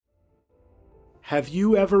Have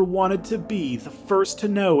you ever wanted to be the first to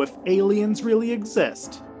know if aliens really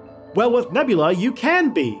exist? Well, with Nebula, you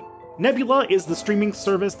can be! Nebula is the streaming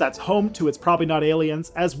service that's home to It's Probably Not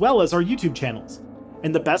Aliens, as well as our YouTube channels.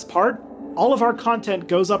 And the best part? All of our content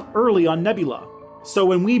goes up early on Nebula. So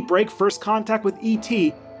when we break first contact with ET,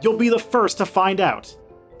 you'll be the first to find out.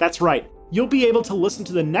 That's right, you'll be able to listen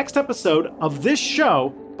to the next episode of this show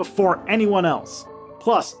before anyone else.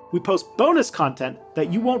 Plus, we post bonus content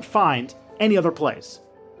that you won't find any other place.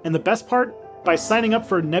 And the best part? By signing up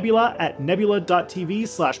for Nebula at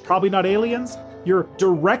nebula.tv/probablynotaliens, you're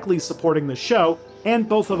directly supporting the show and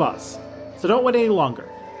both of us. So don't wait any longer.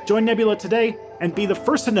 Join Nebula today and be the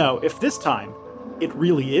first to know if this time it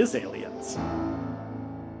really is aliens.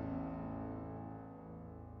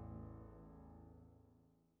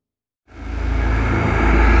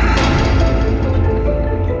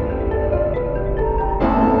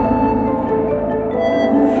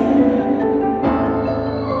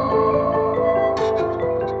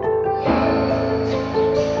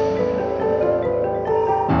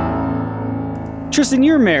 Tristan,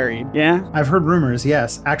 you're married, yeah? I've heard rumors,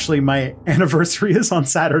 yes. Actually, my anniversary is on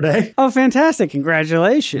Saturday. Oh, fantastic.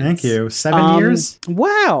 Congratulations. Thank you. 7 years?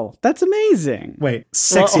 Wow, that's amazing. Wait,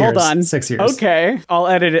 6 years. Hold on. 6 years. Okay. I'll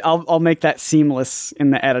edit it. I'll make that seamless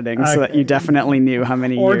in the editing so that you definitely knew how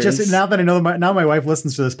many or years. Or just, now that I know, now my wife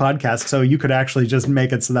listens to this podcast, so you could actually just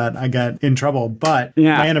make it so that I get in trouble. But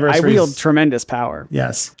yeah, my anniversary I wield tremendous power.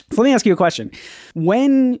 Yes. So let me ask you a question.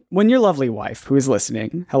 When your lovely wife, who is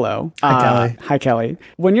listening, hello. Hi, Kelly. Hi, Kelly.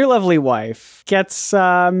 When your lovely wife gets,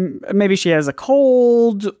 maybe she has a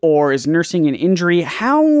cold or is nursing an injury,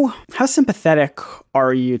 how sympathetic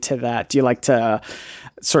are you to that? Do you like to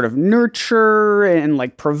sort of nurture and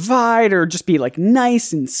like provide, or just be like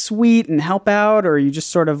nice and sweet and help out, or you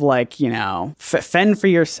just sort of like, fend for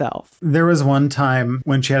yourself? There was one time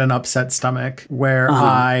when she had an upset stomach where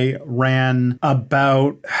I ran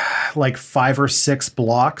about like 5 or 6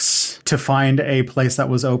 blocks to find a place that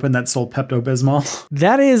was open that sold Pepto-Bismol.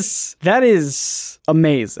 That is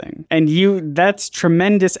amazing. And that's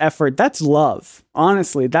tremendous effort. That's love.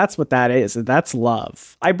 Honestly, that's what that is. That's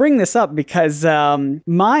love. I bring this up because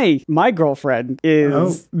my girlfriend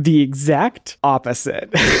is the exact opposite.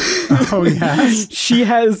 Oh, yes? She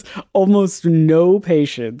has almost no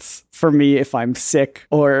patience for me if I'm sick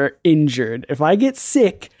or injured. If I get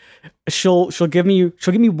sick, she'll give me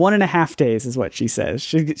 1.5 days is what she says.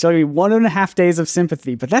 She'll give me 1.5 days of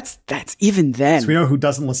sympathy, but that's even then. So we know who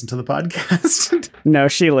doesn't listen to the podcast. No,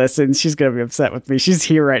 she listens. She's gonna be upset with me. She's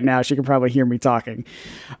here right now. She can probably hear me talking.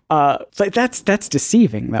 But that's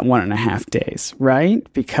deceiving, that 1.5 days, right?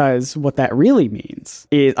 Because what that really means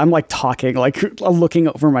is I'm like talking, like I'm looking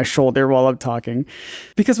over my shoulder while I'm talking.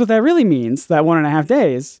 Because what that really means, that 1.5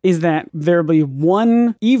 days, is that there'll be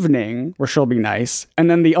one evening where she'll be nice, and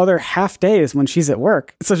then the other half days when she's at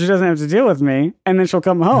work, so she doesn't have to deal with me, and then she'll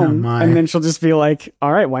come home and then she'll just be like,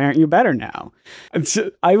 all right, why aren't you better now? And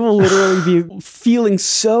so I will literally be feeling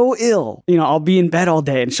so ill. I'll be in bed all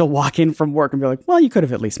day and she'll walk in from work and be like, well, you could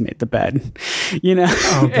have at least made the bed.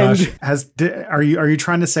 Oh gosh. Are you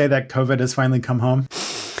trying to say that COVID has finally come home?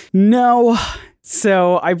 No.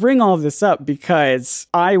 So I bring all of this up because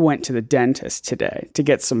I went to the dentist today to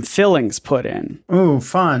get some fillings put in. Ooh,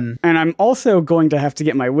 fun. And I'm also going to have to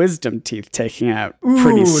get my wisdom teeth taken out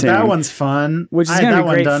pretty soon. That one's fun. Which is going to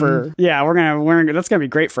be great for... Yeah, that's going to be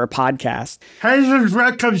great for a podcast.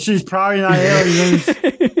 She's probably not aliens.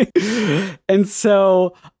 And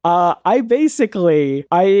so I basically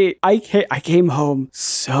came home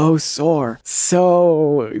so sore,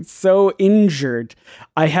 so injured.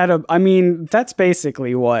 That's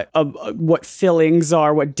basically what fillings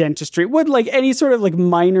are, what dentistry, what like any sort of like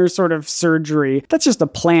minor sort of surgery. That's just a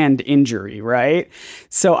planned injury, right?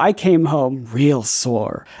 So I came home real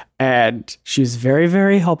sore. And she was very,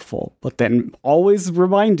 very helpful, but then always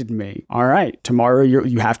reminded me, all right, tomorrow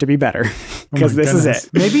you have to be better because this is it.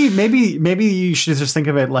 Maybe you should just think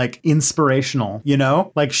of it like inspirational,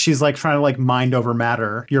 like she's like trying to like mind over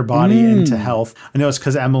matter your body into health. I know it's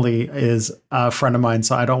because Emily is a friend of mine,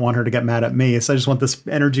 so I don't want her to get mad at me. So I just want this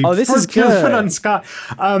energy. Oh, this is good. Put on Scott.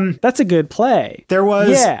 That's a good play. There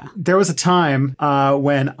was a time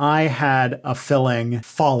when I had a filling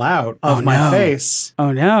fall out of my face.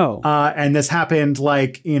 Oh no. And this happened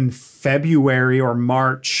like in February or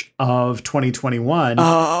March of 2021.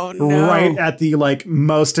 Oh, no. Right at the like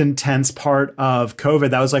most intense part of COVID.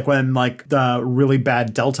 That was like when like the really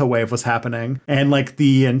bad Delta wave was happening, and like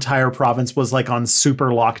the entire province was like on super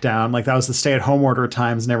lockdown. Like that was the stay-at-home order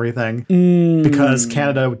times and everything, because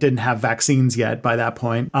Canada didn't have vaccines yet by that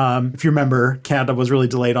point. If you remember, Canada was really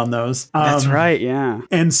delayed on those. That's right. Yeah.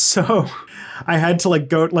 And so I had to like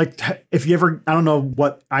go, like, if you ever, I don't know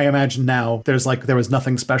what I imagine now, there was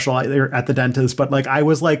nothing special at the dentist, but like I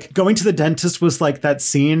was like going to the dentist was like that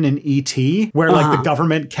scene in E.T. where like the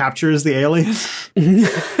government captures the aliens.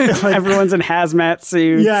 Like, everyone's in hazmat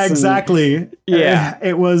suits. Yeah, exactly. Yeah.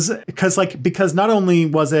 It was because not only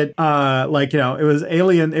was it like, you know, it was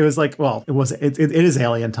alien, it was like, well, it is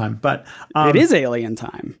alien time, but it is alien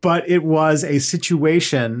time. But it was a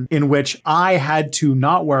situation in which I had to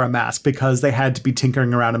not wear a mask because they had to be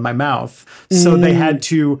tinkering around in my mouth. So they had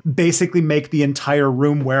to basically make the entire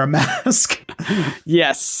room wear a mask.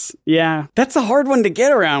 Yes. Yeah. That's a hard one to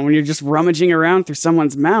get around when you're just rummaging around through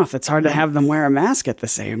someone's mouth. It's hard to have them wear a mask at the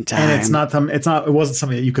same time. And it wasn't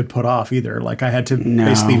something that you could put off either. Like I had to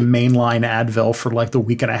basically mainline Advil for like the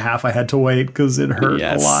week and a half I had to wait because it hurt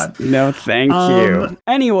a lot. No, thank you.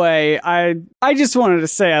 Anyway, I just wanted to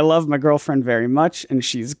say I love my girlfriend very much and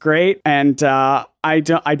she's great. And, I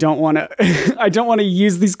don't want to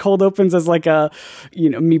use these cold opens as like a,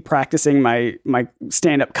 you know, me practicing my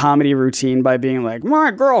stand-up comedy routine by being like,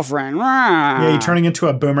 my girlfriend. Rah. Yeah, you're turning into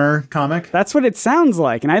a boomer comic. That's what it sounds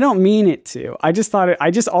like, and I don't mean it to. I just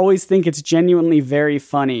always think it's genuinely very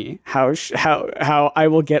funny how I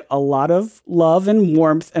will get a lot of love and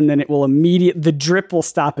warmth, and then the drip will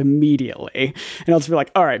stop immediately, and I'll just be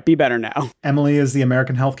like, all right, be better now. Emily is the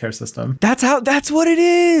American healthcare system. That's what it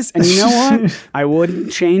is. And you know what? I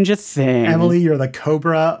wouldn't change a thing. Emily, you're the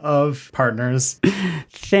Cobra of partners.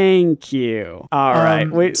 Thank you. All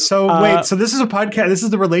right. So this is a podcast. This is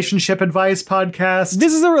the relationship advice podcast.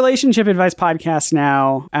 This is a relationship advice podcast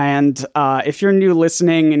now. And if you're new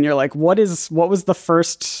listening and you're like, what was the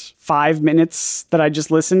first 5 minutes that I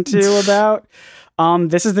just listened to about?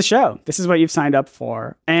 This is the show. This is what you've signed up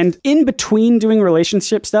for. And in between doing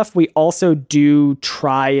relationship stuff, we also do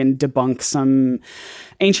try and debunk some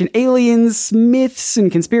ancient aliens, myths,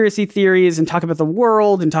 and conspiracy theories, and talk about the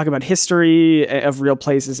world and talk about history of real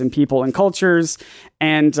places and people and cultures.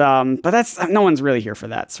 And but that's no one's really here for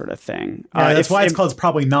that sort of thing. Yeah, that's why it's called It's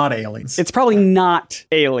Probably Not Aliens. It's probably not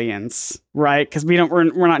aliens, right? Because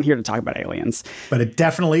we're not here to talk about aliens. But it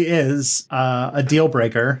definitely is a deal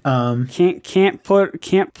breaker. Can't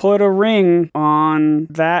put a ring on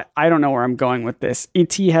that. I don't know where I'm going with this.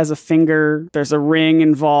 E.T. has a finger. There's a ring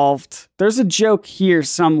involved. There's a joke here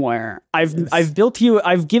somewhere. I've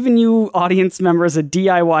given you audience members a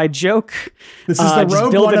DIY joke. This is the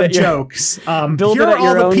Rogue One of jokes. Here are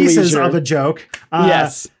all the pieces of a joke.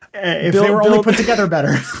 Yes. If they were only put together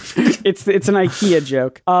better. It's an IKEA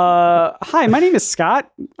joke. Hi, my name is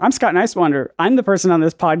Scott. I'm Scott Nicewander. I'm the person on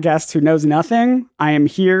this podcast who knows nothing. I am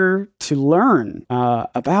here to learn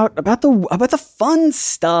about the fun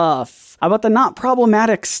stuff. About the not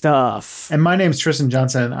problematic stuff. And my name's Tristan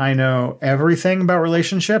Johnson. I know everything about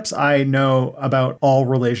relationships. I know about all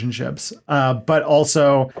relationships. But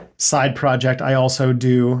also, side project, I also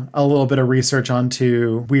do a little bit of research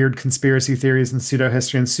onto weird conspiracy theories and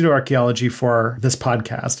pseudo-history and pseudo-archaeology for this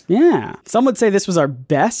podcast. Yeah. Some would say this was our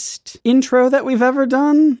best intro that we've ever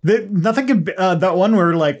done. Nothing could be, that one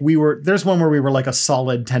where like there's one where we were like a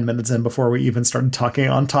solid 10 minutes in before we even started talking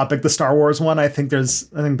on topic. The Star Wars one, I think that's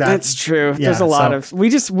true. Yeah, there's a lot of we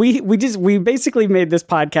basically made this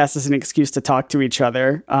podcast as an excuse to talk to each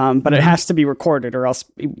other, but it has to be recorded or else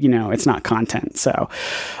it's not content. So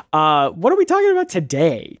what are we talking about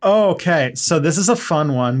today? Okay, so this is a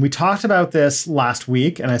fun one. We talked about this last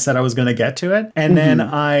week and I said I was going to get to it, and then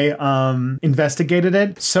I investigated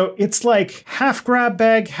it. So it's like half grab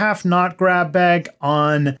bag, half not grab bag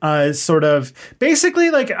on sort of basically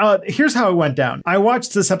like here's how it went down. I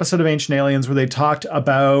watched this episode of Ancient Aliens where they talked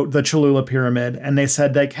about the Cholula Pyramid, and they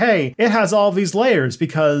said like, hey, it has all these layers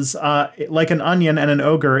because like an onion and an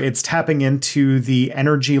ogre, it's tapping into the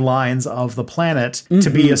energy lines of the planet to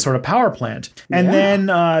be a sort of power plant. And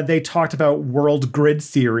then they talked about world grid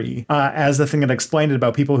theory as the thing that explained it,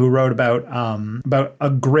 about people who wrote about a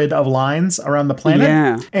grid of lines around the planet.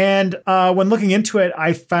 Yeah. And when looking into it,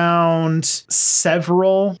 I found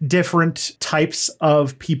several different types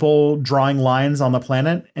of people drawing lines on the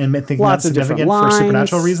planet and thinking that's significant for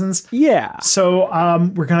supernatural reasons. Yeah. So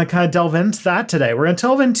we're going to kind of delve into that today. We're going to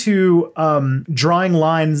delve into drawing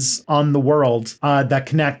lines on the world that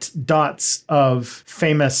connect dots of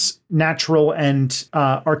famous natural and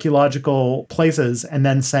archaeological places and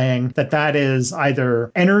then saying that is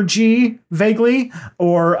either energy vaguely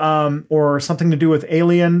or something to do with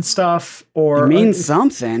alien stuff or it means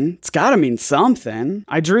something. It's got to mean something.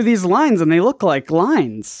 I drew these lines and they look like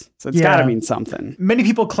lines. So it's got to mean something. Many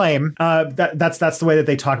people claim that's the way that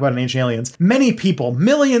they talk about in Ancient Aliens. Many people,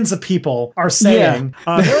 millions of people are saying,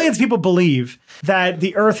 millions of people believe that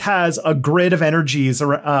the Earth has a grid of energies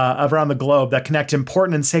around the globe that connect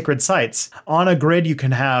important and sacred sites. On a grid, you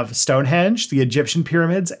can have Stonehenge, the Egyptian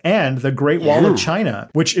pyramids, and the Great Wall of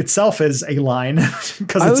China, which itself is a line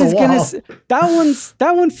because it's a wall.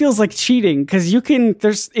 That one feels like cheating because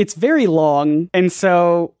it's very long. And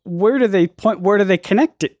so where do they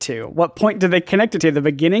connect it to? What point do they connect it to? The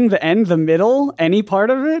beginning, the end, the middle, any part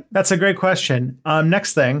of it? That's a great question.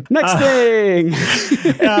 Next thing. But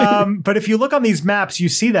if you look on these maps, you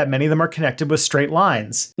see that many of them are connected with straight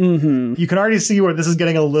lines. Mm-hmm. You can already see where this is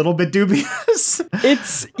getting a little bit dubious.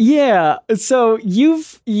 So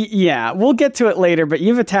we'll get to it later, but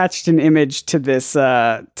you've attached an image to this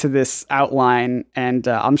outline, and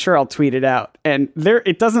I'm sure I'll tweet it out. And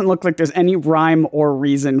it doesn't look like there's any rhyme or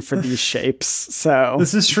reason for these shapes. So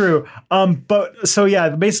this is true.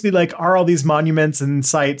 Basically, like, are all these monuments and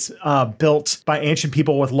sites built by ancient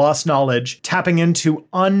people with lost knowledge, tapping into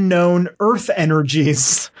unknown Earth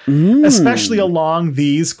energies, especially along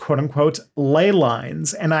these quote unquote ley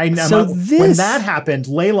lines? And when that happened,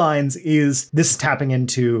 ley lines is tapping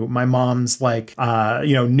into my mom's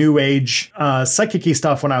new age psychic-y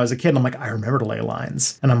stuff when I was a kid. And I'm like, I remember ley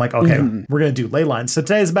lines, and I'm like, okay, we're gonna do ley lines. So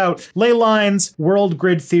today is about ley lines, world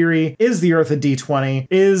grid theory. Is the Earth a D20?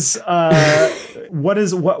 What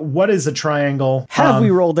is a triangle? Have we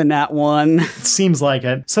rolled in that one? Seems like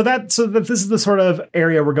it. So this is the sort of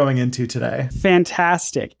area we're going into today.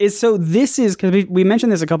 Fantastic. This is because we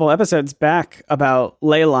mentioned this a couple episodes back about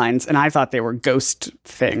ley lines, and I thought they were ghost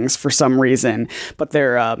things for some reason, but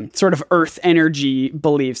they're sort of Earth energy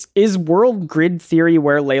beliefs. Is world grid theory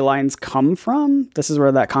where ley lines come from? This is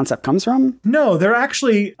where that concept comes from? No, they're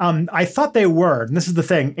actually, I thought they were. And this is the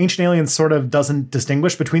thing. Ancient Aliens sort of doesn't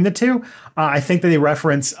distinguish between the two. I think that they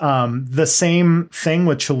reference the same thing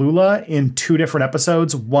with Cholula in two different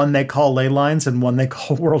episodes. One they call ley lines and one they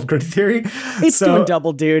call world grid theory. It's doing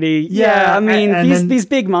double duty. Yeah, I mean, these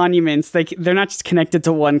big monuments, they're not just connected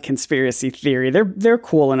to one conspiracy theory. They're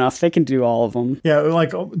cool enough. They can do all of them. Yeah,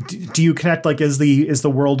 like, do you connect, like, is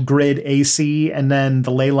the world grid AC and then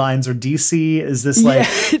the ley lines are DC? Is this like... Yeah,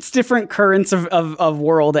 it's different currents of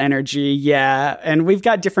world energy, yeah. And we've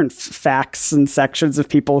got different facts and sections of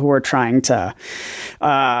people who are trying to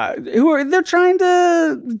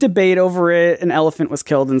debate over it. An elephant was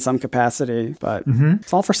killed in some capacity, but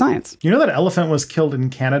it's all for science. You know that elephant was killed in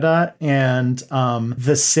Canada, and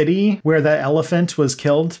the city where that elephant was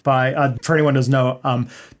killed by, for anyone who doesn't know,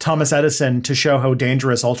 Thomas Edison, to show how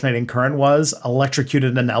dangerous alternating current was,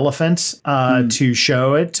 electrocuted an elephant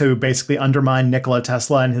to basically undermine Nikola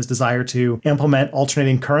Tesla and his desire to implement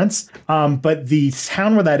alternating currents. But the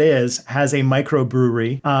town where that is has a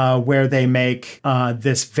microbrewery where they make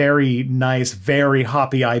this very nice, very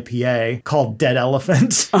hoppy IPA called Dead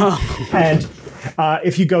Elephant. And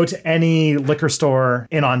if you go to any liquor store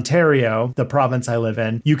in Ontario, the province I live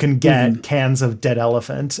in, you can get cans of Dead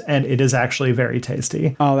Elephant, and it is actually very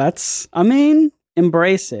tasty. Oh,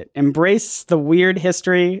 embrace it. Embrace the weird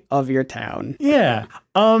history of your town. Yeah.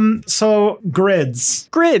 So grids.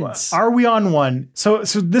 Are we on one? So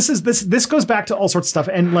this goes back to all sorts of stuff.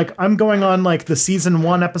 And like, I'm going on like the season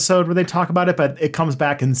 1 episode where they talk about it, but it comes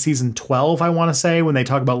back in season 12, I want to say, when they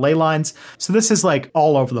talk about ley lines. So this is like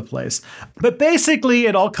all over the place. But basically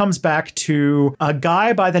it all comes back to a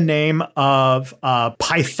guy by the name of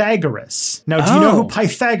Pythagoras. Now, do you know who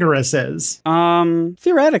Pythagoras is?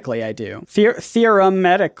 Theoretically, I do.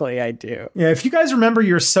 Theoretically, I do. Yeah, if you guys remember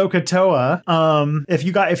your SOHCAHTOA,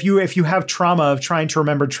 if you have trauma of trying to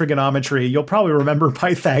remember trigonometry, you'll probably remember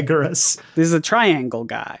Pythagoras. This is a triangle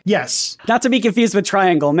guy. Yes. Not to be confused with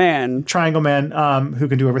Triangle Man. Triangle Man, who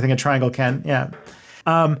can do everything a triangle can. Yeah.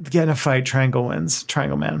 Get in a fight, triangle wins.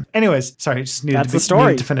 Triangle Man. Anyways, sorry, just needed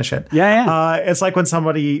to finish it. Yeah. It's like when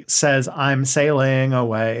somebody says, "I'm sailing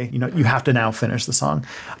away." You know, you have to now finish the song.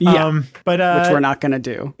 Yeah. Which we're not going to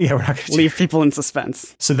do. Yeah, we're not going to leave people in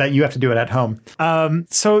suspense. So that you have to do it at home.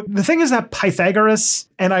 So the thing is that Pythagoras,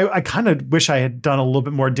 and I kind of wish I had done a little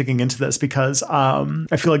bit more digging into this because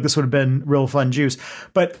I feel like this would have been real fun juice.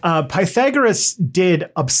 But Pythagoras did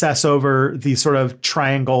obsess over these sort of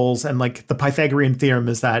triangles and like the Pythagorean theorem theorem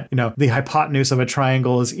is that, the hypotenuse of a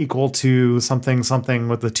triangle is equal to something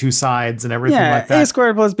with the two sides and everything like that. A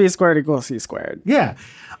squared plus B squared equals C squared. Yeah.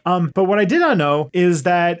 But what I did not know is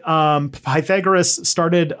that Pythagoras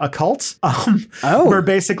started a cult where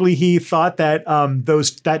basically he thought that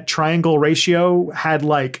that triangle ratio had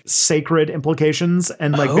like sacred implications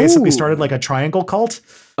and like basically started like a triangle cult.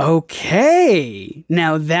 Okay.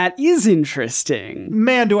 Now that is interesting.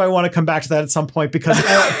 Man, do I want to come back to that at some point, because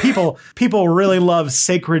people really love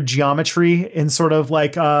sacred geometry in sort of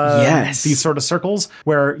like these sort of circles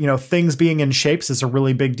where, things being in shapes is a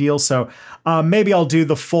really big deal. So maybe I'll do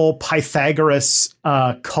the full Pythagoras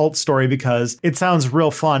cult story because it sounds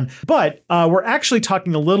real fun. But we're actually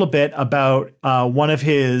talking a little bit about one of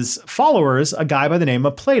his followers, a guy by the name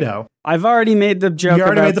of Plato. I've already made the joke. You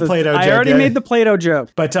already made the Plato joke. I already made the Plato joke.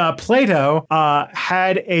 But Plato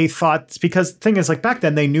had a thought, because the thing is, like, back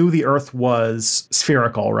then they knew the Earth was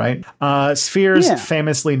spherical, right? Spheres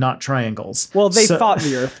famously not triangles. Well, they thought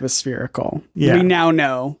the Earth was spherical. Yeah. We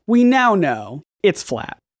now know it's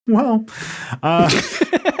flat. Well,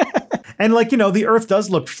 and like, the Earth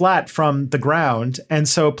does look flat from the ground. And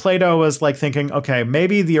so Plato was like thinking, okay,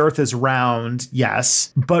 maybe the Earth is round.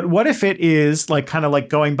 Yes. But what if it is like kind of like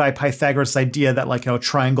going by Pythagoras' idea that like,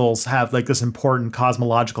 triangles have like this important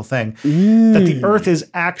cosmological thing, that the Earth is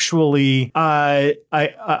actually not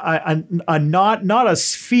a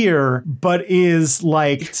sphere, but is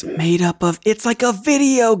like it's like a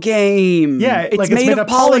video game. Yeah. It's made of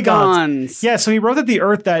polygons. Yeah. So he wrote that the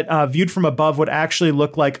Earth that viewed from above would actually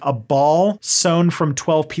look like a ball sewn from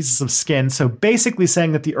 12 pieces of skin. So basically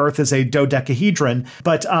saying that the Earth is a dodecahedron,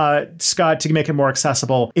 but Scott, to make it more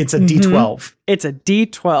accessible, it's a D12. It's a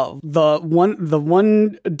D12. The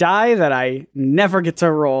one die that I never get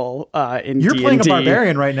to roll in You're D&D. playing a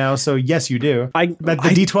barbarian right now, so yes, you do. The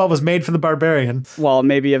D12 was made for the barbarian. Well,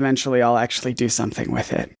 maybe eventually I'll actually do something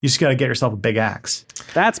with it. You just got to get yourself a big axe.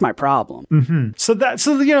 That's my problem. Mm-hmm. So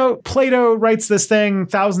Plato writes this thing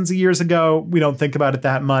thousands of years ago. We don't think about it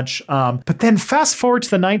that much. But then fast forward to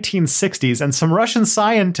the 1960s, and some Russian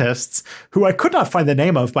scientists, who I could not find the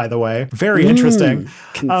name of, by the way, very interesting.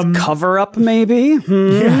 Cover up, maybe?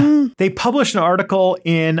 Yeah. They published an article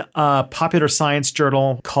in a popular science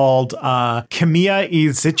journal called Chemia i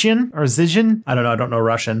Zichin. I don't know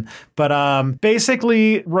Russian. But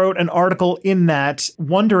basically wrote an article in that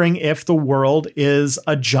wondering if the world is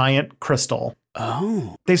a giant crystal.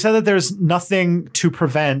 Oh. They said that there's nothing to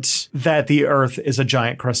prevent that the Earth is a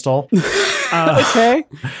giant crystal. Okay.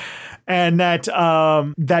 And that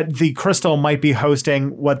the crystal might be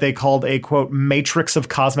hosting what they called a, quote, matrix of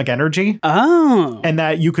cosmic energy. Oh. And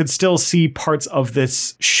that you could still see parts of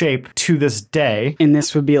this shape to this day. And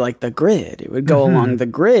this would be like the grid. It would go along the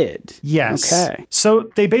grid. Yes. Okay. So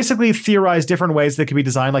they basically theorized different ways that could be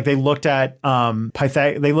designed. Like they looked at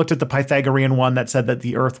the Pythagorean one that said that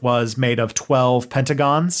the Earth was made of 12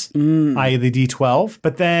 pentagons, i.e. the D12.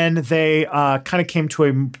 But then they kind of came to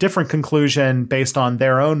a different conclusion based on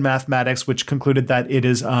their own mathematics, which concluded that it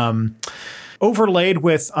is overlaid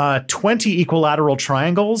with 20 equilateral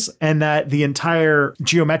triangles, and that the entire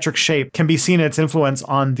geometric shape can be seen its influence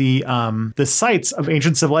on the sites of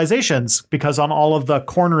ancient civilizations, because on all of the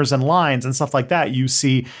corners and lines and stuff like that, you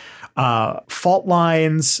see fault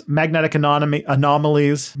lines, magnetic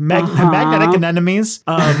anomalies, magnetic anemones,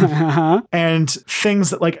 and things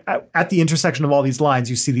that like at the intersection of all these lines,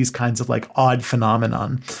 you see these kinds of like odd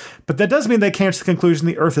phenomenon. But that does mean they came to the conclusion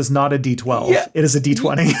the Earth is not a D12. Yeah. It is a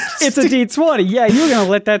D20. It's a D20. Yeah, you were going to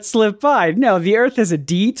let that slip by. No, the Earth is a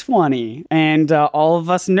D20. And all of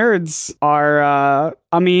us nerds are,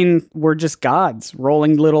 we're just gods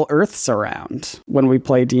rolling little Earths around when we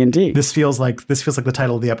play D&D. This feels like the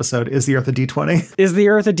title of the episode. Is the Earth a D20? Is the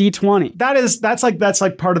Earth a D20? That's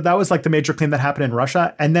part of, that was like the major claim that happened in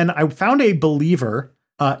Russia. And then I found a believer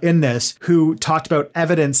in this who talked about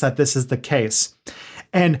evidence that this is the case.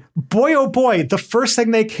 And boy, oh boy, the first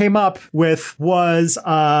thing they came up with was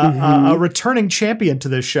a returning champion to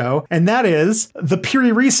this show, and that is the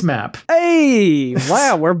Piri-Reis map. Hey,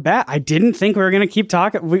 wow, we're back. I didn't think we were going to keep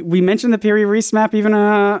talking. We mentioned the Piri-Reis map even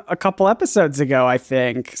a couple episodes ago, I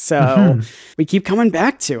think. So we keep coming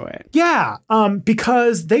back to it. Yeah,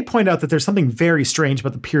 because they point out that there's something very strange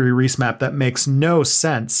about the Piri-Reis map that makes no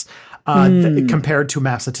sense. compared to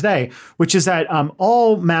maps of today, which is that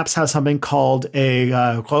all maps have something called a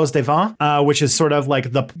rose des vents, which is sort of like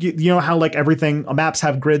you know how like everything maps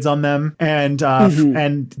have grids on them, and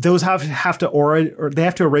those have to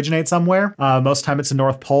originate somewhere. Most of the time it's the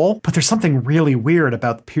North Pole, but there's something really weird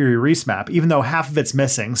about the Piri Reis map, even though half of it's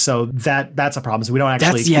missing. So that's a problem. So we don't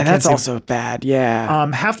actually. That's also bad.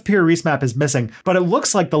 Yeah. Half the Piri Reis map is missing, but it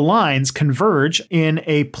looks like the lines converge in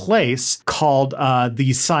a place called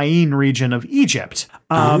the Syene region of Egypt.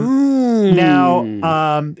 Now,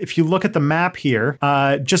 if you look at the map here,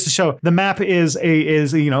 just to show, the map is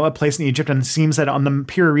a place in Egypt, and it seems that on the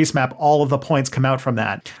Piri Reis map, all of the points come out from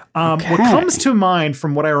that. What comes to mind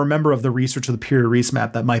from what I remember of the research of the Piri Reis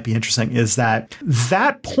map that might be interesting is that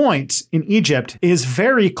point in Egypt is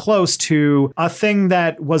very close to a thing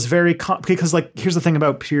that was because like here's the thing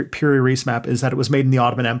about Piri Reis map is that it was made in the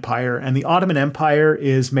Ottoman Empire, and the Ottoman Empire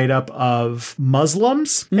is made up of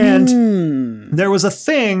Muslims, and there was a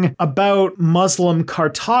thing about Muslim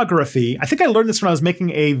cartography. I think I learned this when I was making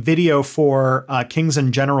a video for Kings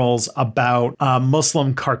and Generals about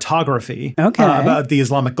Muslim cartography, about the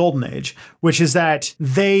Islamic Golden Age, which is that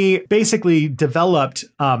they basically developed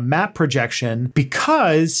map projection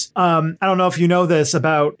because I don't know if you know this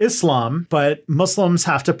about Islam, but Muslims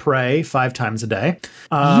have to pray 5 times a day.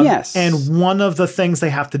 Yes. And one of the things they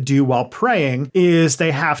have to do while praying is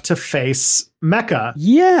they have to face Mecca,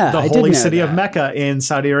 the holy city of Mecca in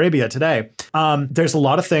Saudi Arabia today. There's a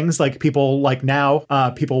lot of things like people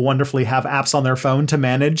wonderfully have apps on their phone to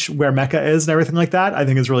manage where Mecca is and everything like that. I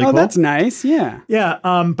think is really cool. Oh, that's nice. Yeah. Yeah.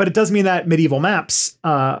 But it does mean that medieval maps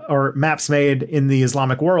or maps made in the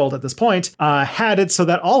Islamic world at this point had it so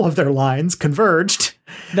that all of their lines converged.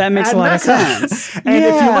 That makes a lot of sense. And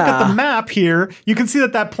if you look at the map here, you can see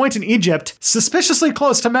that point in Egypt, suspiciously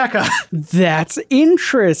close to Mecca. That's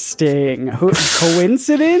interesting.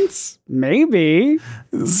 Coincidence? Maybe.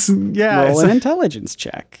 Yeah. Roll an intelligence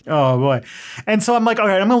check. Oh boy. And so I'm like, all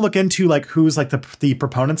right, I'm going to look into like who's like the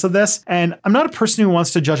proponents of this. And I'm not a person who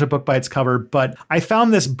wants to judge a book by its cover, but I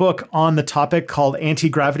found this book on the topic called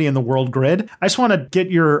Anti-Gravity in the World Grid. I just want to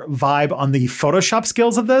get your vibe on the Photoshop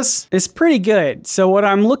skills of this. It's pretty good. So what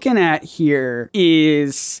I'm looking at here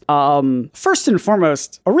is, first and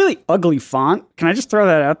foremost, a really ugly font. Can I just throw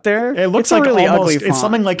that out there? It looks like really ugly font. It's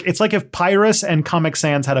something like, it's like if Pyrus and Comic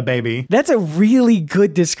Sans had a baby. That's a really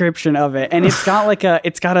good description of it. And it's got like a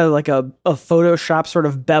Photoshop sort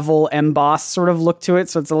of bevel emboss sort of look to it.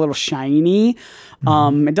 So it's a little shiny.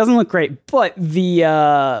 It doesn't look great, but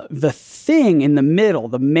the thing in the middle,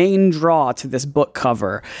 the main draw to this book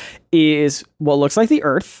cover is what looks like the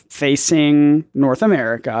Earth facing North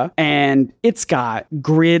America, and it's got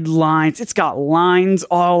grid lines. It's got lines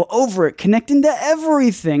all over it, connecting to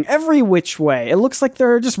everything, every which way. It looks like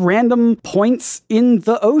there are just random points in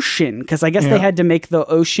the ocean, because I guess they had to make the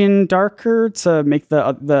ocean darker to make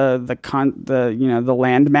the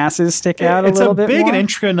land masses stick out a little bit more. It's a big and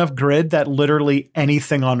intricate enough grid that literally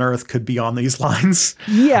anything on Earth could be on these lines.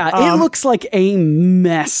 Yeah, it looks like a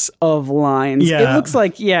mess of lines. Yeah. It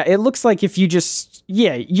looks like if you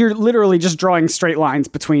you're literally just drawing straight lines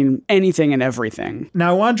between anything and everything.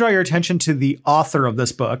 Now, I want to draw your attention to the author of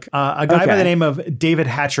this book, a guy by the name of David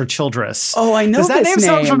Hatcher Childress. Oh, I know this name. Does that name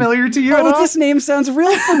sound familiar to you at all? This name sounds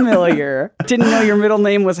real familiar. Didn't know your middle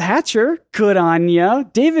name was Hatcher. Good on ya.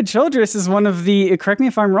 David Childress is one of the, correct me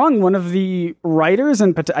if I'm wrong, one of the writers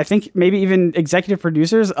and I think maybe even executive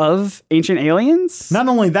producers of Ancient Aliens. Not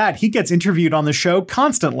only that, he gets interviewed on the show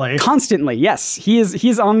constantly. Constantly, yes. He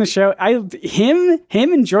is on the show.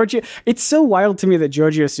 Him and Giorgio. It's so wild to me that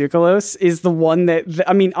Giorgio Tsoukalos is the one that,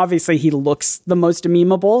 I mean, obviously he looks the most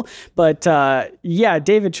memeable, but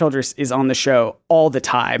David Childress is on the show all the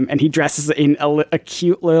time, and he dresses in a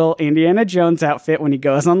cute little Indiana Jones outfit when he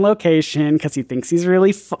goes on location because he thinks he's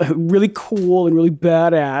really cool and really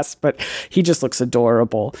badass, but he just looks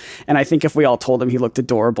adorable. And I think if we all told him he looked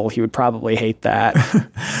adorable, he would probably hate that.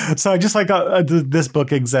 So I just like this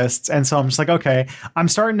book exists, and so I'm just like, okay, I'm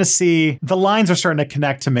starting to see the lines are starting to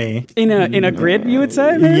connect to me in a grid, you would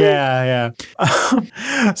say. Maybe? Yeah.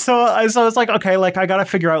 So it's like, okay, like I gotta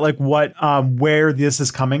figure out like what where this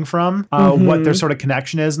is coming from, what their sort of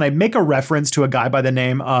connection is, and I make a reference to a guy by the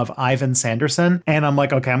name of Ivan Sanderson, and I'm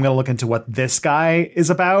like, okay, I'm gonna look into what this guy is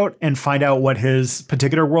about and find out what his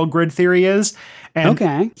particular world grid theory is. And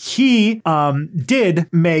Okay. he did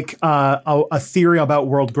make a theory about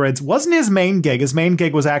world grids. Wasn't his main gig. His main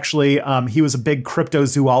gig was actually, he was a big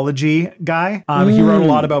cryptozoology guy. He wrote a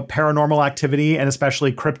lot about paranormal activity and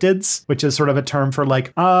especially cryptids, which is sort of a term for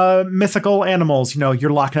like mythical animals. You know,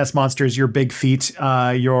 your Loch Ness monsters, your big feet,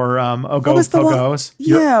 your Ogopogos.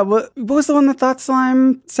 Yeah, what was the one that Thought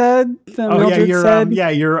Slime said?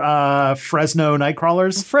 Your Fresno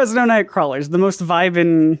Nightcrawlers. Fresno Nightcrawlers, the most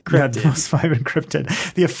vibing cryptid. Yeah, the most vibing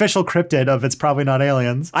cryptid. The official cryptid of It's Probably Not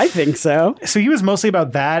Aliens. I think so. So he was mostly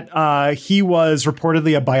about that. He was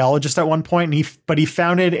reportedly a biologist at one point, but he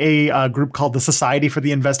founded a group called the Society for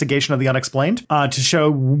the Investigation of the Unexplained to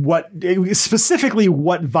show specifically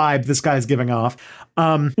what vibe this guy's giving off.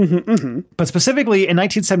 But specifically in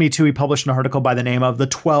 1972, he published an article by the name of The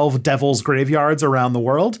 12 Devil's Graveyards Around the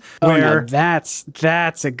World. Where that's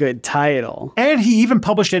a good title. And he even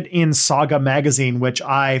published it in Saga magazine, which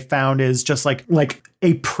I found is just like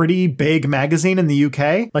a pretty big magazine in the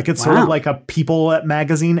UK. Like it's sort of like a People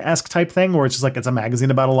magazine-esque type thing, where it's just like it's a magazine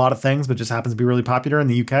about a lot of things, but just happens to be really popular in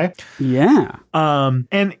the UK. Yeah.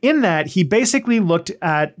 And in that, he basically looked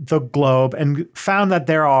at the globe and found that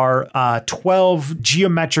there are 12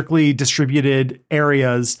 geometrically distributed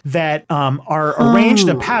areas that are arranged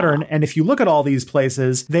in a pattern. And if you look at all these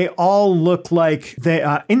places, they all look like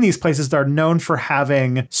in these places, they're known for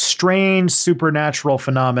having strange supernatural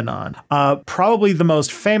phenomenon. Probably the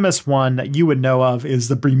most famous one that you would know of is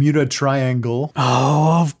the Bermuda Triangle.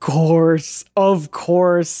 Oh, of course.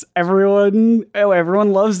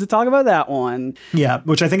 Everyone loves to talk about that one. Yeah,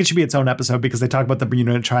 which I think it should be its own episode because they talk about the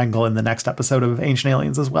Bermuda Triangle in the next episode of Ancient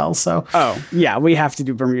Aliens as well. So, yeah, we have to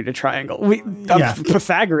do Bermuda Triangle.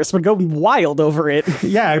 Pythagoras would go wild over it.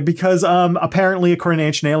 Yeah, because apparently, according to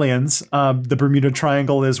Ancient Aliens, the Bermuda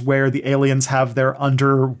Triangle is where the aliens have their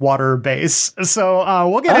underwater base. So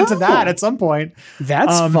we'll get into that at some point.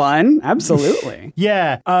 That's fun. Absolutely.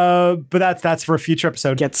 Yeah. But that's for a future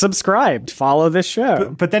episode. Get subscribed. Follow this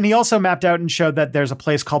show. But then he also mapped out and showed that there's a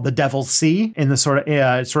place called the Devil's Sea in the sort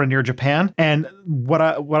of near Japan. And what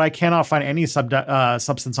I cannot find any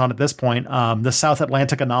substance on at this point, the South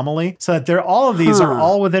Atlantic anomaly. So that all of these are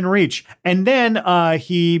all within reach. And then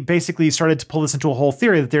he basically started to pull this into a whole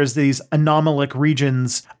theory that there's these anomalic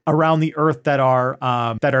regions around the Earth that are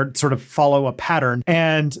sort of follow a pattern,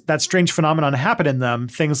 and that strange phenomenon happen in them.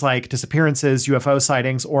 Things like disappearances, UFO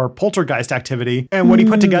sightings, or poltergeist activity. And what he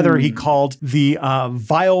put together, he called the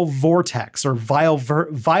vile vortex or vile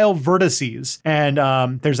vertices.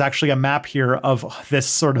 And there's actually a map here of this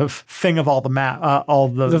sort of thing of all the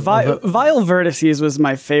Vile Vertices was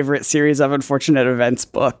my favorite series of Unfortunate Events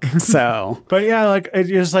book. So, but yeah, like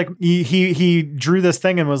it was like he drew this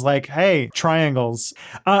thing and was like, "Hey, triangles."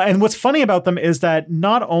 And what's funny about them is that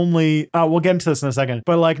not only we'll get into this in a second,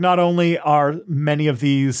 but like not only are many of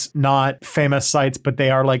these not famous sites, but they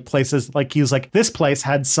are like places like he was like, this place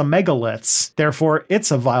had some megaliths, therefore it's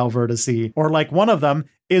a vile vertice. Or like one of them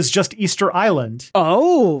is just Easter Island.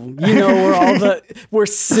 Oh, where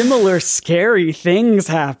similar scary things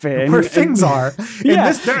happen. Where things are.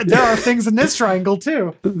 Yeah. There are things in this triangle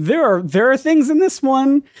too. There are things in this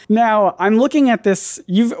one. Now, I'm looking at this.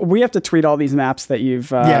 We have to tweet all these maps that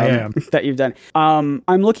you've that you've done. I'm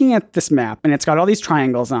looking at this map and it's got all these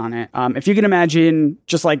triangles on it. If you can imagine,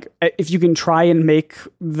 just like if you can try and make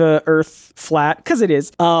the Earth flat, because it is,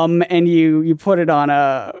 and you put it on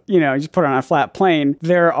a flat plane,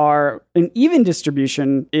 there are an even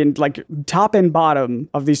distribution in like top and bottom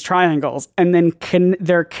of these triangles, and then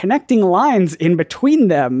there are connecting lines in between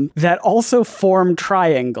them that also form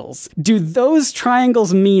triangles. Do those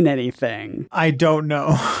triangles mean anything? I don't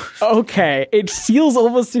know. Okay, it feels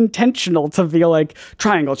almost intentional to be like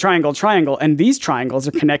triangle, triangle, triangle, and these triangles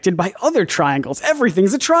are connected by other triangles.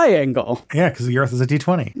 Everything's a triangle. Yeah, because the Earth is a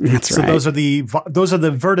D20. That's right. So those are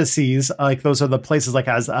the vertices. Like those are the places, like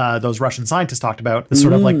as those Russian scientists talked about, the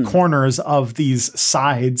sort of like corners of these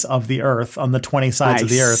sides of the Earth, on the 20 sides of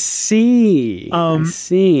the Earth. I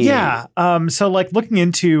see. Yeah. So like looking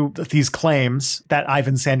into these claims that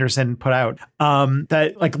Ivan Sanderson put out,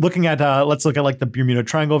 that like looking at let's look at like the Bermuda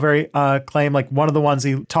Triangle claim. Like one of the ones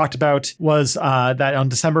he talked about was that on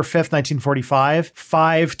December 5th, 1945,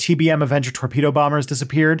 5 TBM Avenger torpedo bombers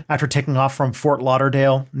disappeared after taking off from Fort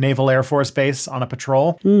Lauderdale Naval Air Force Base on a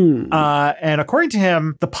patrol. And according to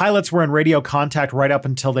him, the pilots were in radio contact right up up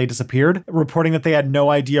until they disappeared, reporting that they had no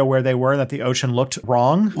idea where they were and that the ocean looked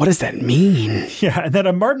wrong. What does that mean? Yeah, and then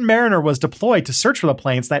a Martin Mariner was deployed to search for the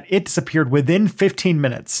planes, that it disappeared within 15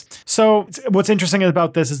 minutes. So what's interesting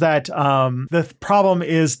about this is that the problem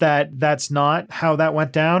is that that's not how that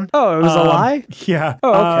went down. Oh, it was a lie? Yeah.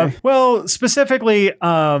 Oh, okay. Well, specifically,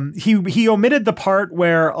 he omitted the part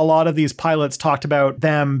where a lot of these pilots talked about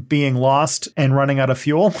them being lost and running out of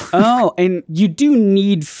fuel. Oh, and you do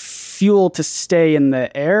need fuel to stay in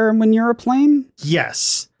the air when you're a plane?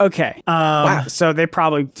 Yes. Okay. Wow. So they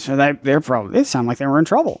sound like they were in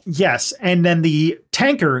trouble. Yes. And then the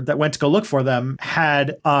tanker that went to go look for them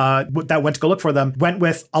went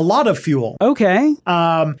with a lot of fuel. Okay.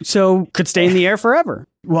 So could stay in the air forever.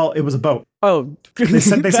 Well, it was a boat. Oh, they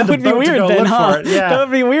sent that the would be boat weird to go then, look huh? for it. Yeah. That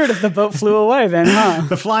would be weird if the boat flew away then, huh?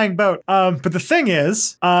 The flying boat. But the thing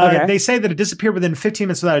is, they say that it disappeared within 15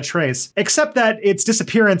 minutes without a trace, except that its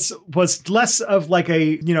disappearance was less of like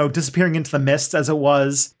a, disappearing into the mist as it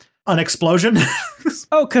was an explosion.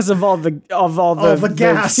 Oh, because of all the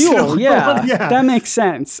gas, fuel. Yeah, yeah, that makes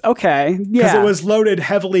sense. Okay, yeah, because it was loaded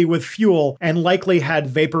heavily with fuel and likely had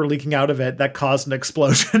vapor leaking out of it that caused an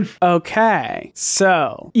explosion. Okay,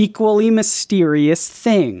 so equally mysterious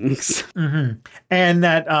things. Mm-hmm. And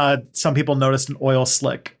that some people noticed an oil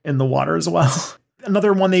slick in the water as well.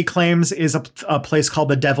 Another one that he claims is a place called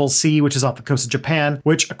the Devil's Sea, which is off the coast of Japan,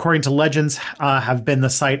 which, according to legends, have been the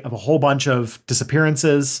site of a whole bunch of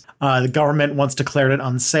disappearances. The government once declared it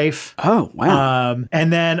unsafe. Oh, wow.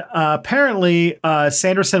 And then apparently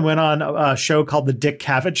Sanderson went on a show called The Dick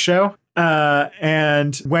Cavett Show.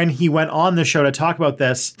 And when he went on the show to talk about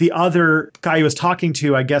this, the other guy he was talking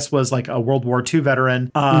to, I guess, was like a World War II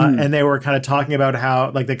veteran. And they were kind of talking about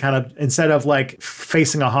how, like, they kind of, instead of like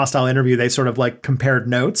facing a hostile interview, they sort of like compared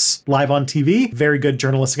notes live on TV. Very good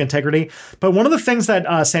journalistic integrity. But one of the things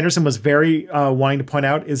that Sanderson was very wanting to point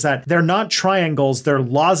out is that they're not triangles, they're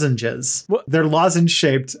lozenges. What? They're lozenge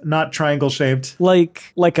shaped, not triangle shaped.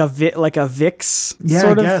 Like a VIX Yeah,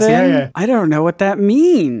 sort I of guess, thing? yeah. I don't know what that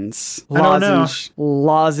means. I don't know.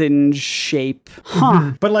 Lozenge shape. Huh.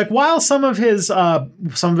 Mm-hmm. But like, while some of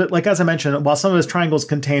it, like as I mentioned, while some of his triangles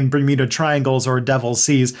contain Bermuda triangles or Devil's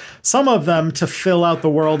Seas, some of them, to fill out the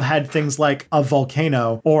world, had things like a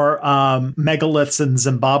volcano or megaliths in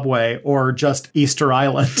Zimbabwe or just Easter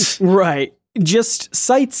Island. Right. Just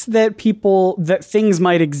sites that things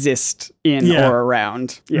might exist in or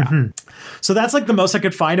around. Yeah. Mm-hmm. So that's like the most I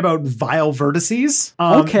could find about vile vertices.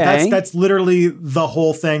 Okay. That's literally the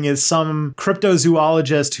whole thing. Is some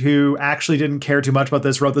cryptozoologist who actually didn't care too much about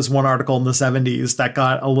this wrote this one article in the 70s that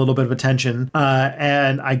got a little bit of attention,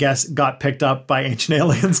 and I guess got picked up by Ancient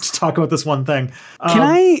Aliens to talk about this one thing. Can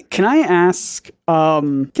I ask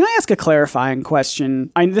a clarifying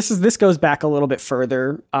question? This goes back a little bit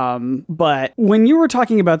further, but when you were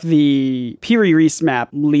talking about the Piri Reis map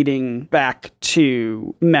leading back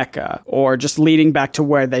to Mecca, or just leading back to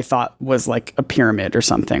where they thought was like a pyramid or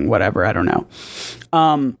something, whatever, I don't know.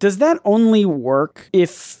 Does that only work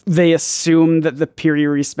if they assume that the Piri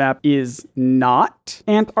Reis map is not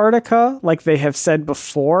Antarctica, like they have said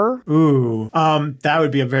before? Ooh, that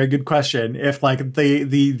would be a very good question. If like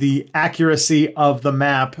the accuracy of the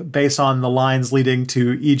map based on the lines leading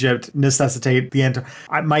to Egypt necessitate the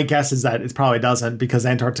my guess is that it probably doesn't, because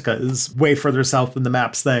Antarctica is way further south than the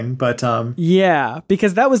map's thing. But yeah,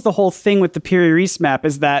 because that was the whole thing with the Piri Reis map,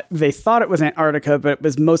 is that they thought it was Antarctica, but it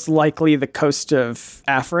was most likely the coast of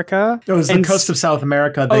Africa. It was the coast of South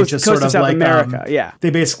America. They just sort of like America, yeah. They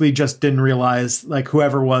basically just didn't realize, like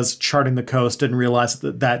whoever was charting the coast didn't realize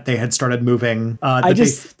that they had started moving.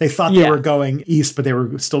 They thought they were going east, but they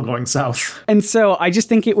were still going south. And so I just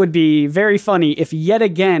think it would be very funny if yet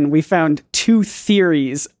again we found two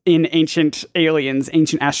theories in Ancient Aliens,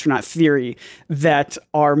 Ancient Astronaut Theory, that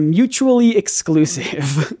are mutually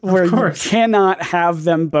exclusive, where you cannot have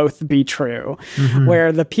them both be true. Mm-hmm.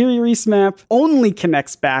 Where the Piri Reis map only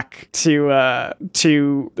connects back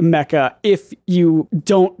to Mecca if you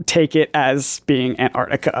don't take it as being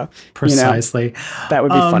Antarctica. Precisely. That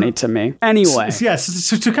would be funny to me. Anyway.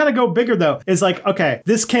 So to kind of go bigger, though, is like, okay,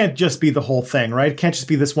 this can't just be the whole thing, right? It can't just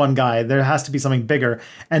be this one guy. There has to be something bigger.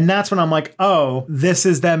 And that's when I'm like, oh, this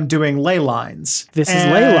is them doing ley lines. This is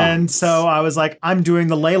ley lines. And so I was like, I'm doing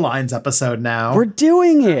the ley lines episode now. We're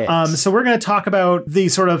doing it. So we're going to talk about the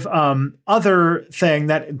sort of other thing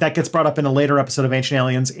that gets brought up in a later episode of Ancient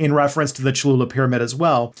Aliens in reference to the Cholula Pyramid as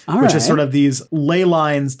well, which is sort of these ley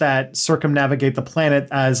lines that circumnavigate the planet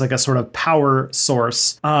as like a sort of power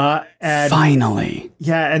source. And finally.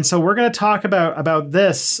 Yeah. And so we're going to talk about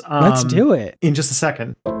this. Let's do it. In just a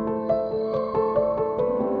second.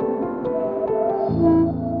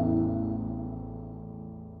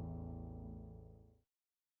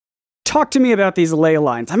 Talk to me about these ley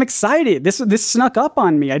lines. I'm excited. This snuck up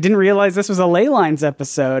on me. I didn't realize this was a ley lines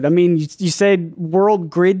episode. I mean, you said world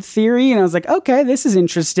grid theory, and I was like, okay, this is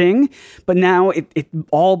interesting. But now it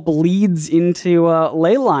all bleeds into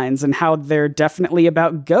ley lines and how they're definitely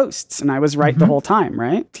about ghosts. And I was right the whole time,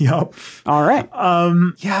 right? Yep. All right.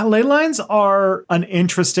 Yeah, ley lines are an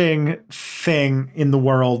interesting thing in the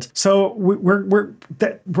world. So we're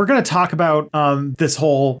going to talk about this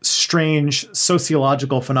whole strange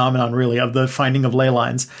sociological phenomenon, really, of the finding of ley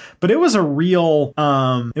lines. But it was a real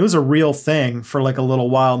thing for like a little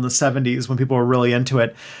while in the 70s when people were really into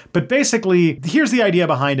it. But basically, here's the idea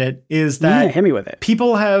behind it: is that hit me with it.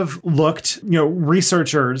 People have looked,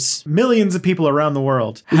 researchers, millions of people around the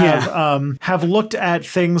world have looked at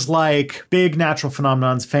things like big natural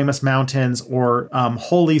phenomenons, famous mountains, or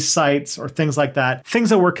holy sites, or things like that, things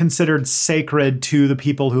that were considered sacred to the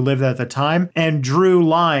people who lived at the time, and drew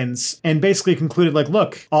lines and basically concluded, like,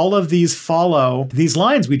 look, all of these follow these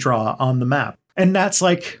lines we draw on the map. And that's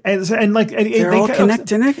like, they're all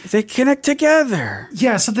connected. They connect together.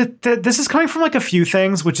 Yeah. So this is coming from like a few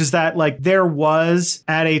things, which is that like there was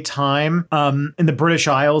at a time in the British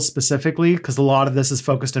Isles specifically, because a lot of this is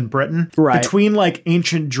focused in Britain, right, between like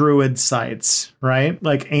ancient Druid sites, right,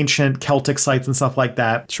 like ancient Celtic sites and stuff like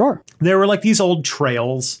that. Sure. There were like these old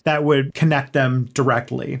trails that would connect them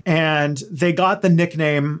directly, and they got the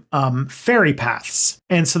nickname fairy paths.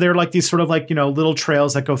 And so they're like these sort of like, little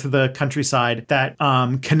trails that go through the countryside that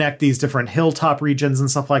connect these different hilltop regions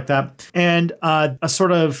and stuff like that. And a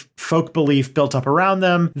sort of folk belief built up around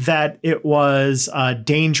them that it was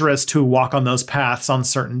dangerous to walk on those paths on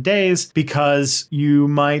certain days because you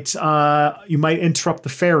might interrupt the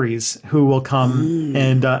fairies who will come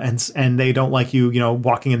and they don't like you,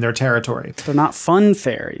 walking in their territory. They're not fun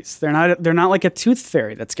fairies. They're not like a tooth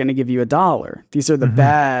fairy that's going to give you $1. These are the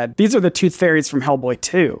bad. These are the tooth fairies from Hellboy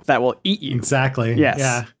 2 that will eat you. Exactly. Yes.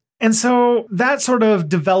 Yeah. And so that sort of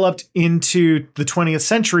developed into the 20th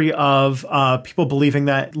century of people believing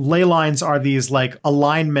that ley lines are these like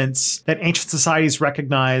alignments that ancient societies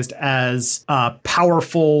recognized as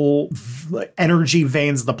powerful energy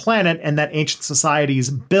veins of the planet, and that ancient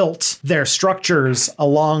societies built their structures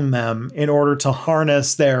along them in order to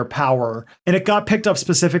harness their power. And it got picked up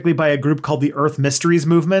specifically by a group called the Earth Mysteries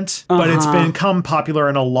Movement, but it's become popular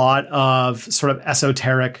in a lot of sort of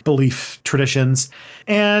esoteric belief traditions.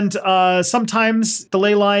 And sometimes the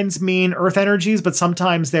ley lines mean Earth energies, but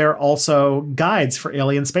sometimes they're also guides for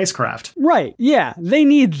alien spacecraft. Right. Yeah. They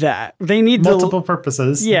need that. They need multiple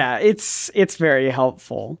purposes. Yeah. It's very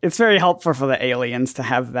helpful. It's very helpful for the aliens to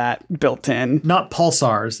have that built in. Not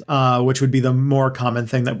pulsars, which would be the more common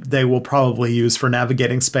thing that they will probably use for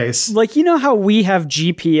navigating space. Like, how we have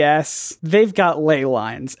GPS? They've got ley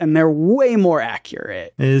lines, and they're way more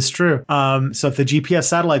accurate. It is true. So if the GPS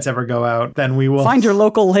satellites ever go out, then we will find your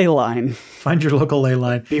local ley line. Find your local ley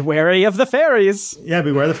line. Be wary of the fairies. Yeah,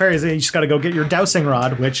 beware of the fairies. You just got to go get your dowsing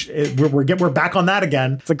rod, which we're back on that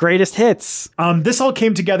again. It's the greatest hits. This all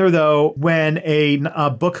came together though when a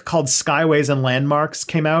book called Skyways and Landmarks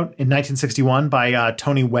came out in 1961 by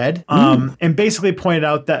Tony Wedd, and basically pointed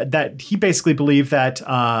out that he basically believed that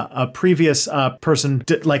a previous person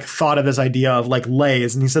thought of this idea of like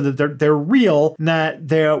leys, and he said that they're real, and that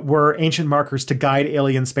there were ancient markers to guide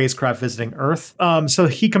alien spacecraft visiting Earth. So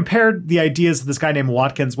he compared the ideas of this guy named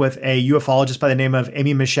Watkins with a ufologist by the name of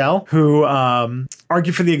Amy Michel, who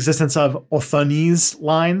argued for the existence of Othoni's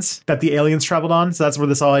lines that the aliens traveled on. So that's where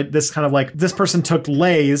this person took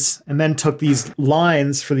leys and then took these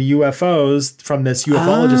lines for the UFOs from this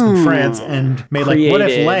ufologist in France and made like, what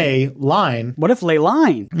if ley line? What if ley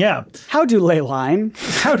line? Yeah. How do ley line?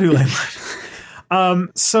 How do ley line?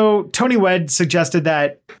 So Tony Wedd suggested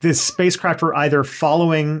that this spacecraft were either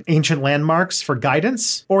following ancient landmarks for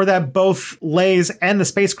guidance, or that both leys and the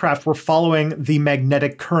spacecraft were following the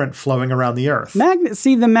magnetic current flowing around the Earth.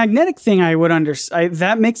 See, the magnetic thing I would understand.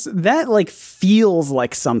 That like feels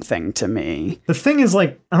like something to me. The thing is,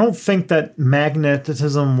 like, I don't think that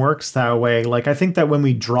magnetism works that way. Like, I think that when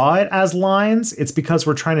we draw it as lines, it's because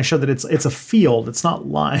we're trying to show that it's a field. It's not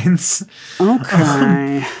lines.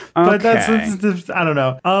 Okay. But that's I don't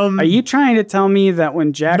know. Are you trying to tell me that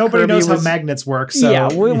when nobody knows how magnets work? So.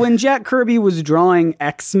 Yeah, when Jack Kirby was drawing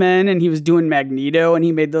X-Men and he was doing Magneto and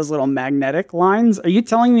he made those little magnetic lines, are you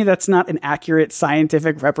telling me that's not an accurate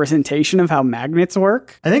scientific representation of how magnets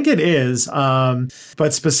work? I think it is, but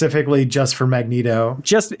specifically just for Magneto.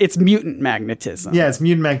 It's mutant magnetism. Yeah, it's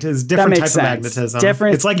mutant magnetism. It's different type of magnetism.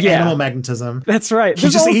 It's like animal magnetism. That's right.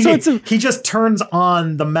 He just turns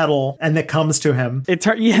on the metal and it comes to him.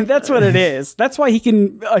 That's what it is. That's that's why he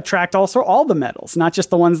can attract also all the metals, not just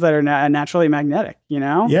the ones that are naturally magnetic, you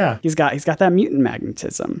know? Yeah. He's got that mutant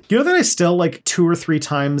magnetism. You know that I still, like, 2 or 3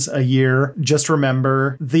 times a year just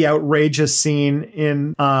remember the outrageous scene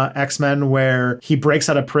in X-Men where he breaks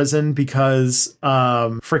out of prison because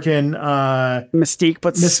freaking Mystique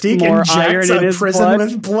puts Mystique more iron in his prison blood.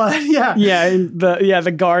 with blood. Yeah. Yeah,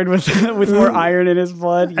 the guard with more iron in his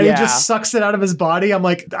blood. And he just sucks it out of his body. I'm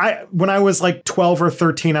like, when I was like 12 or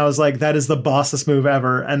 13, I was like, that is the bossest move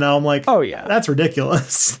ever. And now I'm like, oh yeah, that's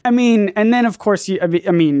ridiculous. I mean, and then of course,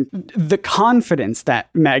 the confidence that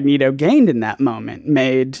Magneto gained in that moment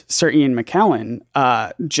made Sir Ian McKellen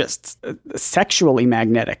just sexually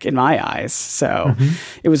magnetic in my eyes. So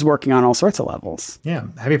it was working on all sorts of levels. Yeah.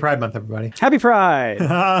 Happy Pride Month, everybody. Happy Pride.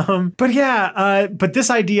 But this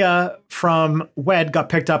idea from WED got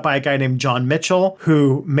picked up by a guy named John Mitchell,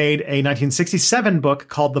 who made a 1967 book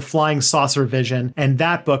called The Flying Saucer Vision, and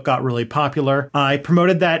that book got really popular. I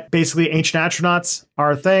promoted that basically ancient astronauts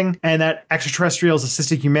are a thing, and that extraterrestrials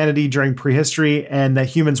assisted humanity during prehistory, and that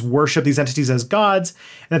humans worship these entities as gods,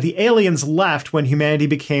 and that the aliens left when humanity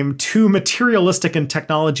became too materialistic and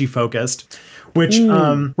technology focused. Which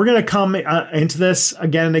we're going to come into this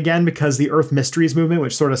again and again because the Earth Mysteries movement,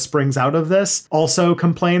 which sort of springs out of this, also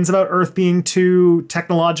complains about Earth being too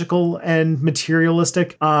technological and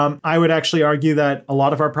materialistic. I would actually argue that a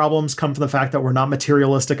lot of our problems come from the fact that we're not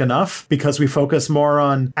materialistic enough because we focus more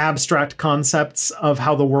on abstract concepts of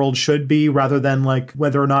how the world should be rather than like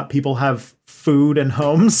whether or not people have food and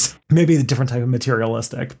homes. Maybe a different type of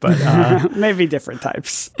materialistic, but maybe different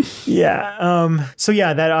types. Yeah.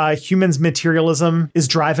 That humans' materialism is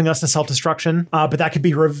driving us to self-destruction. But that could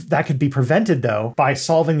be prevented though by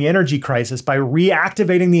solving the energy crisis, by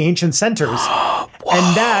reactivating the ancient centers,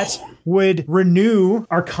 and that would renew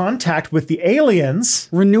our contact with the aliens.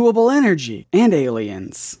 Renewable energy and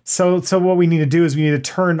aliens. So what we need to do is we need to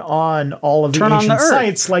turn on all of the ancient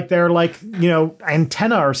sites like they're like,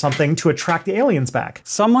 antenna or something to attract the aliens back.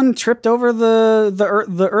 Someone tripped over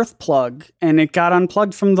the earth plug and it got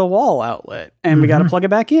unplugged from the wall outlet and we got to plug it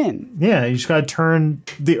back in. Yeah, you just got to turn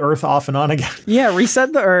the earth off and on again. Yeah,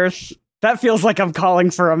 reset the earth. That feels like I'm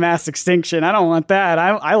calling for a mass extinction. I don't want that.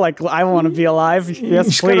 I want to be alive. Yes, you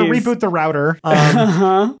just please. Gotta reboot the router.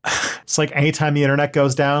 It's like anytime the internet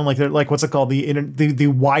goes down, like what's it called?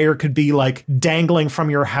 The wire could be like dangling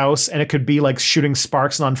from your house, and it could be like shooting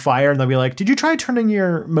sparks and on fire. And they'll be like, "Did you try turning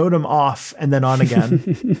your modem off and then on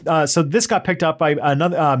again?" So this got picked up by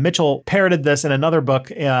another. Mitchell parroted this in another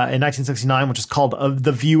book in 1969, which is called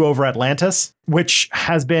 "The View Over Atlantis," which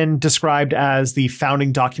has been described as the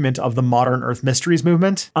founding document of the modern Earth Mysteries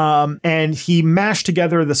movement. And he mashed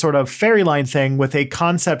together the sort of fairy line thing with a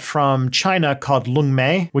concept from China called Lung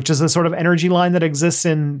Mei, which is a sort of energy line that exists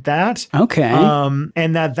in that. Okay.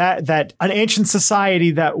 And that an ancient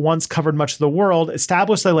society that once covered much of the world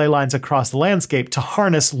established their ley lines across the landscape to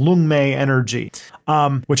harness Lung Mei energy.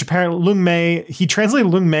 Which apparently Lung Mei, he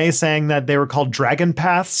translated Lung Mei saying that they were called dragon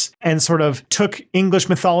paths and sort of took English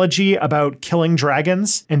mythology about killing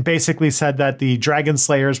dragons and basically said that the dragon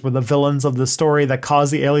slayers were the villains of the story that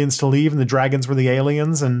caused the aliens to leave and the dragons were the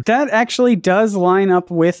aliens. And that actually does line up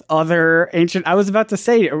with other ancient, I was about to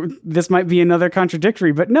say this might be another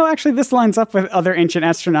contradictory, but no, actually this lines up with other ancient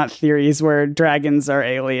astronaut theories where dragons are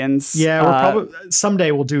aliens. Yeah, we're probably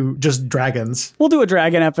someday we'll do just dragons. We'll do a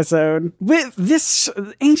dragon episode. With this,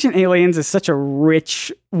 Ancient Aliens is such a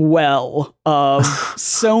rich well of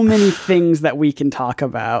so many things that we can talk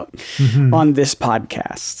about on this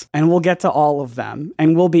podcast. And we'll get to all of them.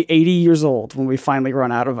 And we'll be 80 years old when we finally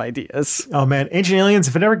run out of ideas. Oh man, Ancient Aliens,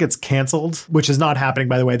 if it ever gets canceled, which is not happening,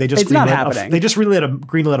 by the way, they just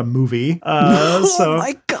greenlit a movie. Oh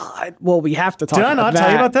my God. Well, we have to talk about that. Did I not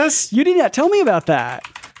tell you about this? You didn't tell me about that.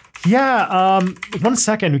 Yeah, 1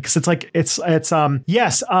 second, because because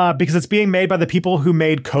it's being made by the people who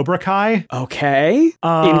made Cobra Kai. Okay.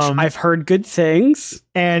 I've heard good things.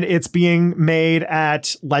 And it's being made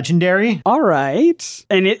at Legendary. All right.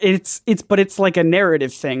 And it's like a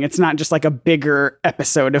narrative thing. It's not just like a bigger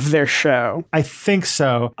episode of their show. I think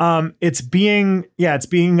so. It's being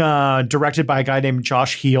directed by a guy named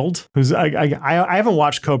Josh Heald, who's I haven't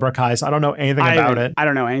watched Cobra Kai, so I don't know anything about it. I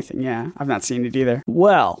don't know anything. Yeah, I've not seen it either.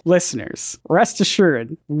 Well, listeners, rest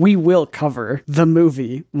assured, we will cover the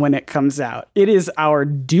movie when it comes out. It is our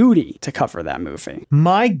duty to cover that movie.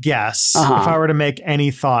 My guess, if I were to make any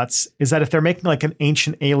many thoughts is that if they're making like an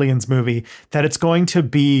Ancient Aliens movie, that this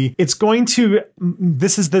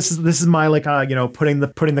is my like putting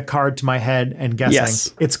the card to my head and guessing.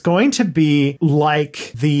 Yes. It's going to be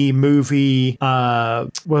like the movie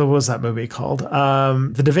what was that movie called?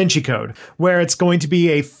 The Da Vinci Code, where it's going to be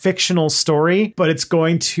a fictional story, but it's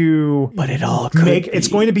going to it's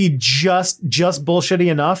going to be just bullshitty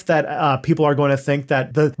enough that people are going to think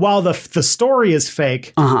that while the story is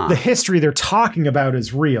fake, the history they're talking about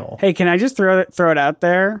is real. Hey, can I just throw it out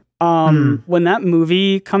there? When that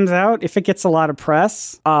movie comes out, if it gets a lot of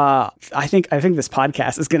press, I think this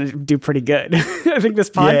podcast is going to do pretty good. I think this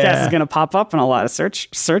podcast is going to pop up in a lot of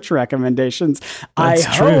search recommendations.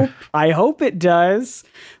 I hope it does.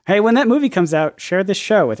 Hey, when that movie comes out, share this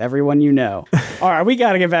show with everyone you know. All right, we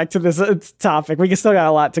got to get back to this topic. We still got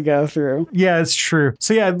a lot to go through. Yeah, it's true.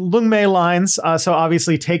 So yeah, Lung Mei lines. So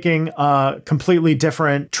obviously taking a completely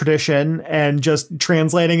different tradition and just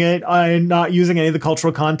translating it and not using any of the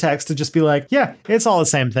cultural context to just be like, yeah, it's all the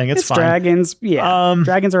same thing. It's fine. Dragons. Yeah,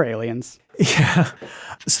 dragons are aliens. Yeah.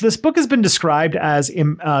 So this book has been described as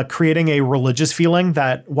creating a religious feeling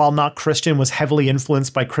that, while not Christian, was heavily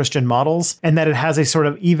influenced by Christian models, and that it has a sort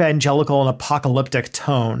of evangelical and apocalyptic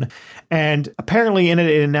tone. And apparently in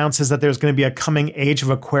it announces that there's going to be a coming age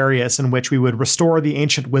of Aquarius in which we would restore the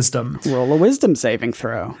ancient wisdom. Roll a wisdom saving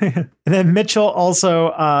throw. And then Mitchell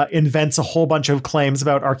also invents a whole bunch of claims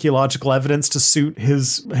about archaeological evidence to suit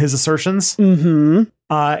his assertions. Mm-hmm.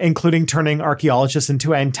 Including turning archaeologists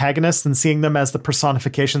into antagonists and seeing them as the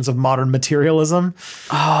personifications of modern materialism.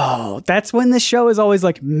 Oh, that's when the show is always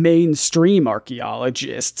like mainstream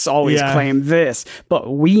archaeologists always claim this,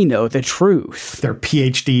 but we know the truth. They're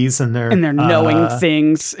PhDs and they're knowing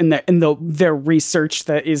things in their research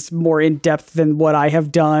that is more in depth than what I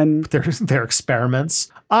have done. Their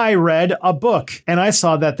experiments. I read a book and I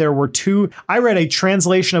saw that there were I read a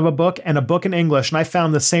translation of a book and a book in English, and I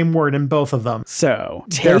found the same word in both of them. So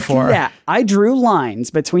therefore, I drew lines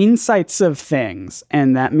between sites of things,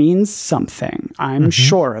 and that means something. I'm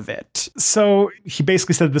sure of it. So he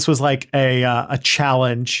basically said this was like a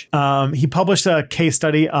challenge. He published a case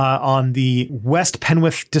study on the West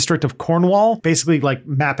Penwith district of Cornwall, basically like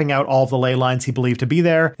mapping out all the ley lines he believed to be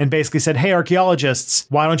there, and basically said, hey, archaeologists,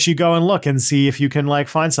 why don't you go and look and see if you can like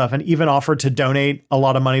find stuff, and even offered to donate a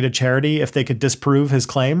lot of money to charity if they could disprove his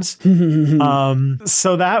claims.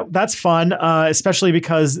 So that's fun, especially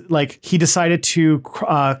because like he decided to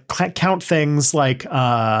count things like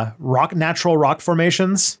natural rock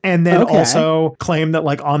formations, and then also claim that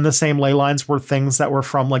like on the same ley lines were things that were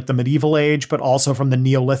from like the medieval age, but also from the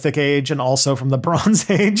Neolithic age and also from the Bronze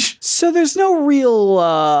Age. So there's no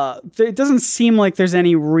real it doesn't seem like there's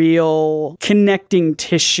any real connecting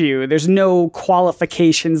tissue. There's no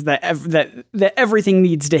qualifications that everything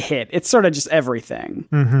needs to hit. It's sort of just everything.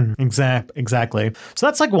 Exactly. So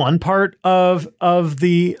that's like one part of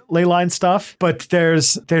the ley line stuff, but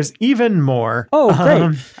there's even more. Oh,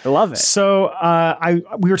 great. I love it. So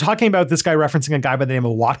we were talking about this guy referencing a guy by the name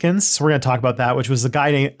of Watkins. So we're going to talk about that, which was a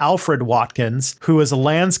guy named Alfred Watkins, who was a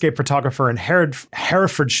landscape photographer in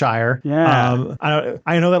Herefordshire. Yeah.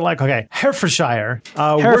 I know that like, okay, Herefordshire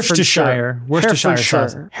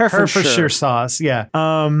sauce. Yeah.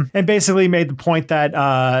 And basically made the point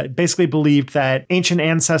that basically believed that ancient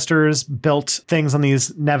ancestors built things on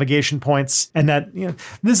these navigation points, and that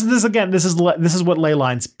this is what ley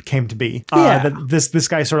lines came to be. That this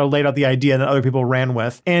guy sort of laid out the idea that other people ran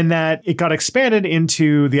with, and that it got expanded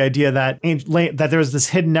into the idea that there's this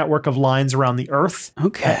hidden network of lines around the Earth.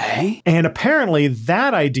 Okay. And apparently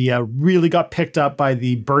that idea really got picked up by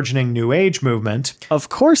the burgeoning New Age movement. Of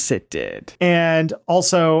course it did. And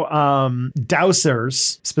also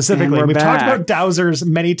dowsers specifically. We've talked about dowsers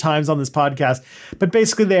many times on this podcast, but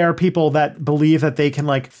basically they are people that believe that they can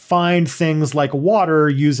like find things like water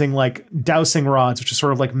using like dowsing rods, which is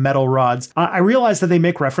sort of like metal rods. I realized that they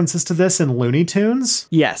make references to this in Looney Tunes.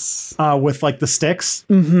 Yes. With like the sticks.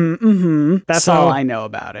 That's all I know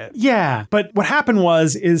about it. Yeah. But what happened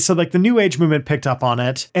is so like the New Age movement picked up on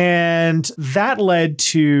it, and that led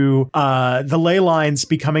to the ley lines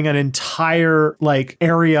becoming an entire like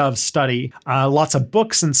area of study. Lots of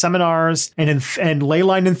books and seminars and ley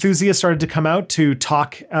line enthusiasts started to come out to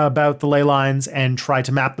talk about the ley lines and try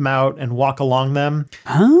to map them out and walk along along them.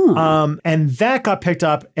 Oh. And that got picked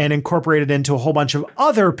up and incorporated into a whole bunch of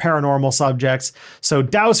other paranormal subjects. So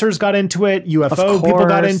dowsers got into it, UFO people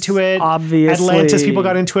got into it, obviously. Atlantis people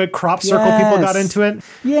got into it, crop circle people got into it.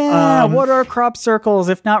 Yeah, what are crop circles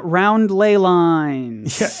if not round ley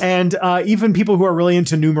lines? Yeah, and even people who are really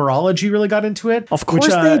into numerology really got into it. Of course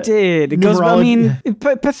they did. It goes, I mean,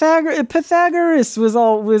 Pythagoras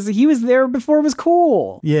he was there before it was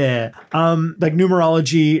cool. Yeah. Like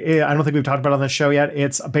numerology, I don't think we've talked about it on the show yet.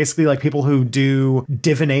 It's basically like people who do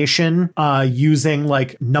divination using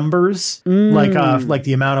like numbers, like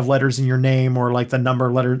the amount of letters in your name or like the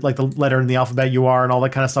letter in the alphabet you are and all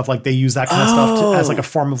that kind of stuff. Like they use that kind of stuff as like a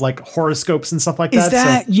form of like horoscopes and stuff like that. Is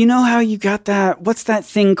that, you know how you got that? What's that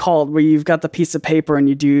thing called where you've got the piece of paper and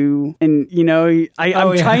you do, and you know,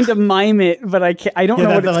 I'm trying to mime it, but I can't, I don't know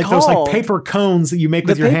what it's like called. Those like paper cones that you make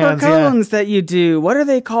with your hands. The paper cones that you do. What are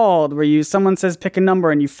they called? Where someone says pick a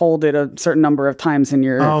number and you fold it a certain number of times in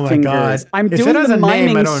your fingers. God. I'm doing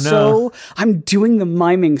the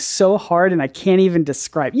miming so hard and I can't even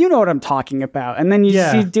describe. You know what I'm talking about. And then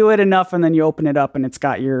you do it enough and then you open it up and it's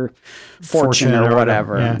got your fortune or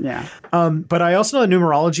whatever. Yeah. But I also know that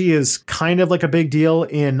numerology is kind of like a big deal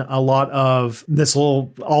in a lot of, this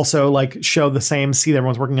will also like show the same seed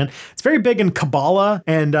everyone's working in. It's very big in Kabbalah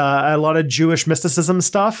and a lot of Jewish mysticism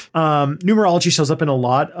stuff. Numerology shows up in a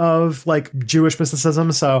lot of like Jewish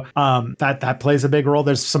mysticism. So that plays a big role.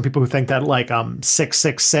 There's some people who think that like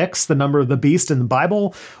 666, the number of the beast in the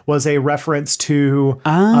Bible, was a reference to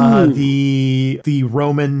the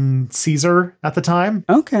Roman Caesar at the time.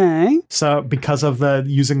 Okay. So because of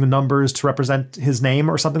using the numbers to represent his name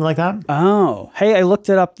or something like that. Oh, hey, I looked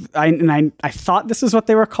it up. I thought this is what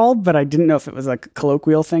they were called, but I didn't know if it was like a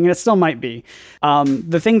colloquial thing, and it still might be.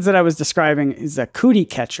 The things that I was describing is a cootie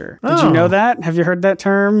catcher. Did you know that? Have you heard that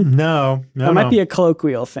term? No. It might be a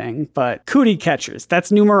colloquial thing, but cootie catchers,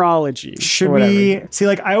 that's numerology. Should we see,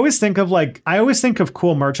 like, I always think of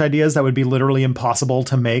cool merch ideas that would be literally impossible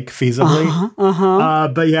to make feasibly.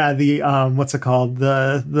 But yeah, the what's it called?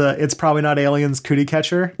 The It's Probably Not Aliens cootie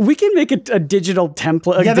catcher. We can make a digital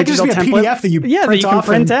template. Yeah, that could just be a PDF that you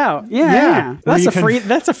print out. Yeah.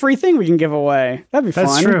 That's a free thing we can give away. That'd be fun.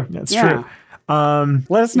 That's true. That's true.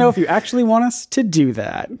 Let us know if you actually want us to do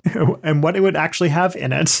that. And what it would actually have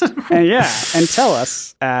in it. and tell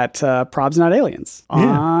us at Probs Not Aliens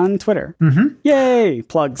on Twitter. Mm-hmm. Yay!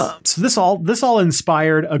 Plugs. So this all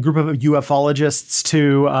inspired a group of ufologists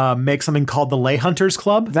to make something called the Ley Hunters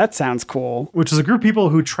Club. That sounds cool. Which is a group of people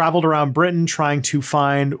who traveled around Britain trying to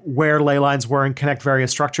find where ley lines were and connect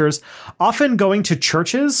various structures, often going to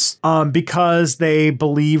churches because they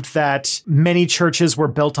believed that many churches were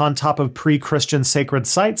built on top of pre-Christian sacred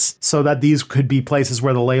sites, so that these could be places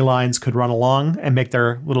where the ley lines could run along and make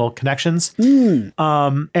their little connections.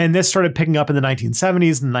 And this started picking up in the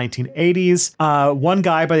 1970s and 1980s. One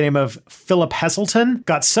guy by the name of Philip Heselton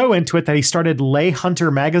got so into it that he started Ley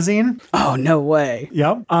Hunter magazine. Oh, no way.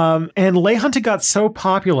 Yep. And Ley Hunter got so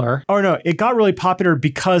popular, it got really popular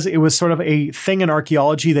because it was sort of a thing in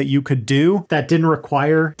archaeology that you could do that didn't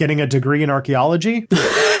require getting a degree in archaeology.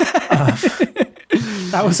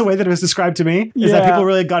 That was the way that it was described to me, is that people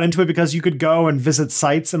really got into it because you could go and visit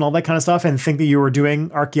sites and all that kind of stuff and think that you were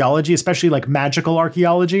doing archaeology, especially like magical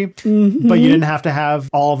archaeology, but you didn't have to have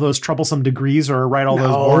all of those troublesome degrees or write all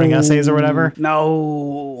those boring essays or whatever.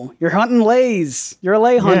 No, you're hunting leys. You're a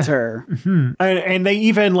ley hunter. Yeah. Mm-hmm. And they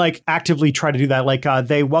even like actively try to do that. Like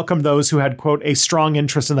they welcomed those who had, quote, a strong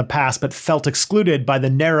interest in the past, but felt excluded by the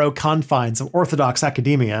narrow confines of orthodox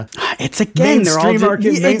academia. It's again, mainstream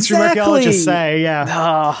archaeologists say,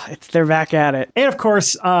 they're back at it. And of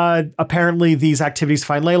course, apparently these activities to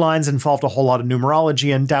find ley lines involved a whole lot of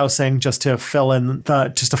numerology and dowsing just to fill in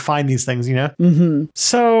just to find these things, you know? Mm-hmm.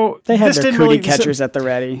 So they had their cootie catchers at the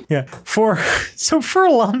ready. Yeah. For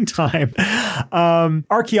a long time,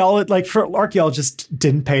 archaeologists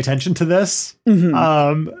didn't pay attention to this.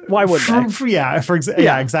 Mm-hmm. Why would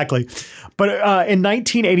they? Exactly. But in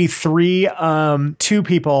 1983, two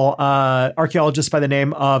people, archaeologists by the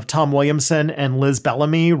name of Tom Williamson and Liz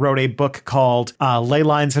Bellamy, wrote a book called Ley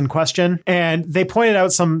Lines in Question. And they pointed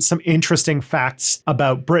out some interesting facts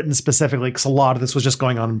about Britain specifically, because a lot of this was just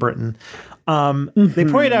going on in Britain. They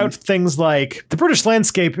pointed out things like the British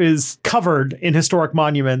landscape is covered in historic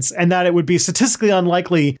monuments and that it would be statistically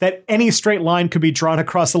unlikely that any straight line could be drawn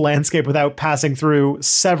across the landscape without passing through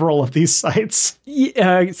several of these sites.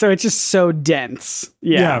 So it's just so dense.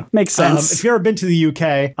 Yeah. Makes sense. If you've ever been to the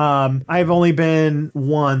UK, I've only been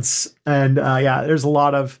once. And there's a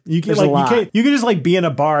lot of you can just like be in a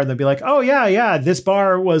bar and they'll be like, oh yeah, this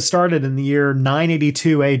bar was started in the year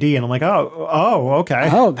 982 AD, and I'm like, oh, okay.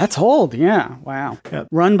 Oh, that's old. Yeah, wow. Yep.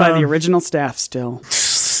 Run by the original staff still.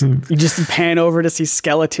 You just pan over to see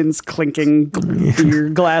skeletons clinking beer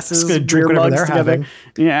glasses, beer mugs together. Having.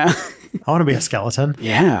 Yeah. I want to be a skeleton.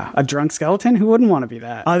 Yeah, a drunk skeleton? Who wouldn't want to be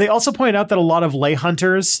that? They also point out that a lot of lay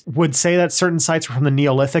hunters would say that certain sites were from the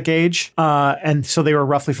Neolithic age, and so they were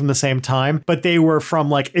roughly from the same time, but they were from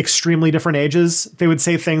like extremely different ages. They would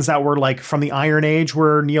say things that were like from the Iron Age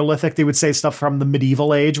were Neolithic. They would say stuff from the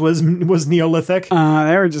Medieval Age was Neolithic.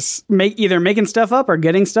 They were just either making stuff up or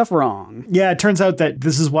getting stuff wrong. Yeah, it turns out that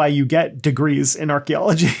this is why you get degrees in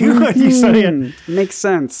archaeology when you study it. Makes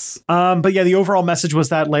sense. But yeah, the overall message was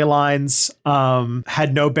that ley lines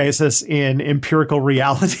had no basis in empirical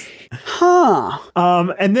reality.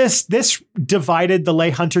 And this divided the lay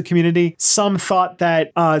hunter community. Some thought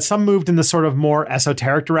that some moved in the sort of more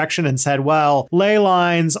esoteric direction and said, well, ley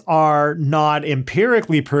lines are not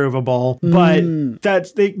empirically provable, but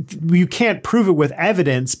that you can't prove it with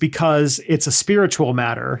evidence because it's a spiritual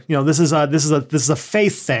matter. You know, this is a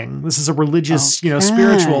faith thing. This is a religious,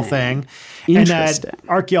 spiritual thing. And that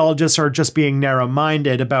archaeologists are just being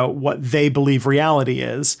narrow-minded about what they believe reality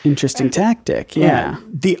is. Interesting tactic, yeah.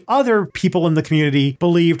 The other people in the community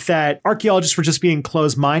believed that archaeologists were just being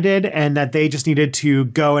closed-minded and that they just needed to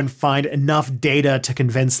go and find enough data to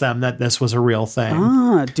convince them that this was a real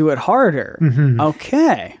thing. Do it harder. Mm-hmm.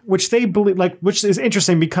 Okay. Which they believe, which is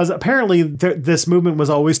interesting because apparently this movement was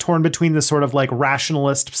always torn between this sort of like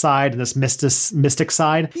rationalist side and this mystic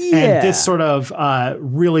side. Yeah. And this sort of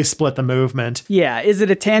really split the movement. Yeah. Is it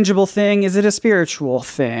a tangible thing? Is it a spiritual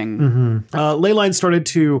thing? Mm-hmm. Ley lines started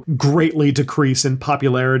to greatly decrease in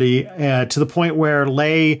popularity to the point where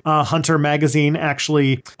Lay Hunter magazine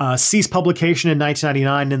actually ceased publication in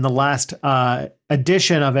 1999. In the last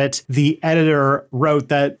edition of it, the editor wrote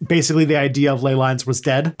that basically the idea of ley lines was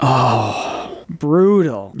dead. Oh.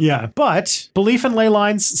 Brutal. Yeah, but belief in ley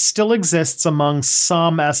lines still exists among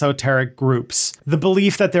some esoteric groups. The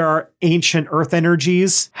belief that there are ancient earth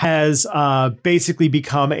energies has basically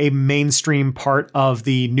become a mainstream part of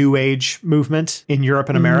the New Age movement in Europe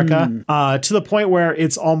and America, to the point where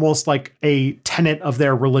it's almost like a tenet of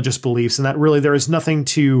their religious beliefs, and that really there is nothing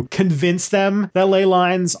to convince them that ley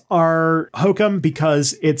lines are hokum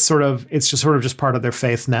because it's just part of their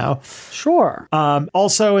faith now. Sure.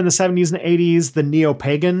 Also in the 70s and 80s, the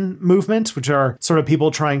neo-pagan movement, which are sort of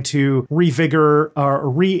people trying to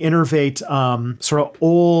reinnervate sort of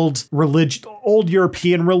old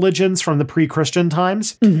European religions from the pre-Christian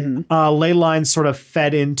times. Ley lines sort of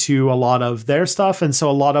fed into a lot of their stuff, and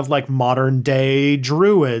so a lot of like modern day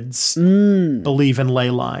druids believe in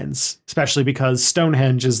ley lines, especially because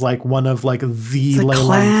Stonehenge is like one of like the ley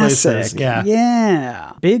line places.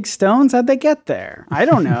 Yeah. Big stones, how'd they get there? I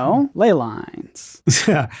don't know. Ley lines.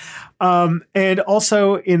 Yeah. And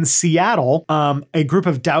also in Seattle, a group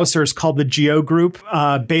of dowsers called the Geo Group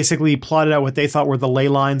basically plotted out what they thought were the ley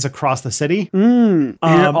lines across the city. And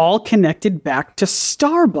they're all connected back to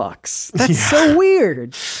Starbucks. That's so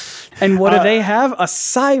weird. And what do they have? A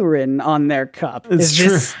siren on their cup. Is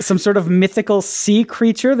this some sort of mythical sea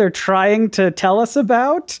creature they're trying to tell us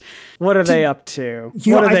about? What are they up to?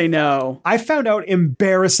 What do they know? I found out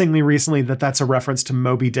embarrassingly recently that that's a reference to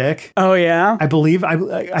Moby Dick. Oh, yeah? I believe.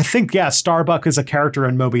 I think, Starbuck is a character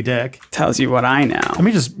in Moby Dick. Tells you what I know. Let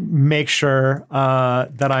me just make sure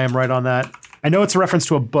that I am right on that. I know it's a reference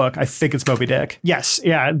to a book. I think it's Moby Dick. Yes,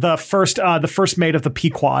 yeah. The first mate of the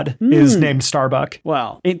Pequod is named Starbuck.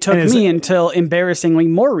 Well, it took me until embarrassingly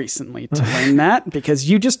more recently to learn that because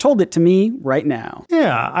you just told it to me right now.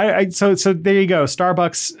 Yeah, so there you go.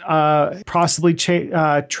 Starbucks possibly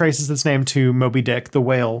traces its name to Moby Dick, the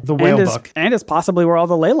whale book, and is possibly where all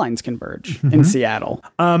the ley lines converge in Seattle.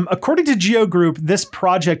 According to Geo Group, this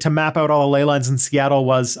project to map out all the ley lines in Seattle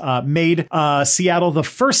was made Seattle the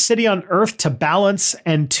first city on Earth to balance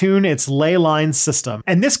and tune its ley line system.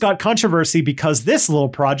 And this got controversy because this little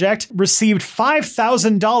project received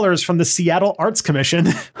 $5,000 from the Seattle Arts Commission.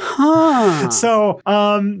 So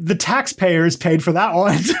the taxpayers paid for that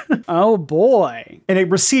one. Oh boy. And it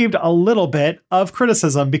received a little bit of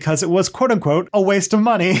criticism because it was quote unquote a waste of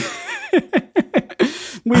money.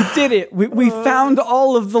 We did it. We found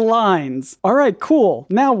all of the lines. All right, cool.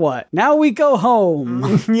 Now what? Now we go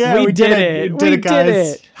home. Yeah, we did it. We did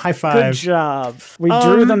it. High five. Good job. We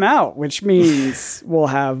drew them out, which means we'll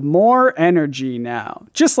have more energy now.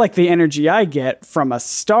 Just like the energy I get from a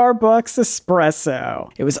Starbucks espresso.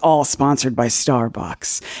 It was all sponsored by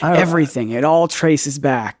Starbucks. Everything. It all traces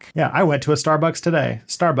back. Yeah, I went to a Starbucks today.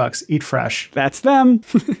 Starbucks, eat fresh. That's them.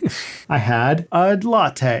 I had a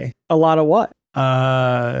latte. A lot of what?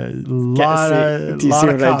 Lot of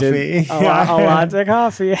coffee. A lot of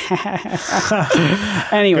coffee.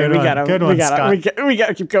 Anyway, we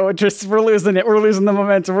gotta keep going. Just we're losing it. We're losing the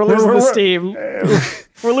momentum. We're losing the steam.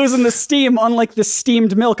 We're losing the steam, unlike the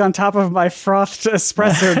steamed milk on top of my frothed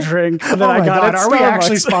espresso drink that I got at Starbucks. Are we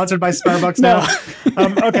actually sponsored by Starbucks now?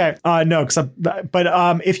 Okay. No,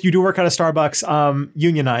 but if you do work at a Starbucks,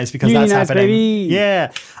 unionize because that's happening. Baby.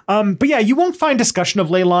 Yeah. But yeah, you won't find discussion of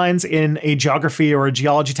ley lines in a geography or a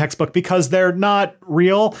geology textbook because they're not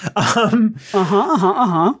real.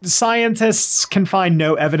 Scientists can find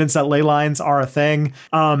no evidence that ley lines are a thing.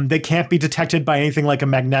 They can't be detected by anything like a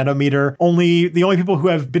magnetometer. The only people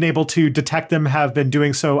who have been able to detect them have been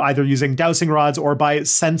doing so either using dowsing rods or by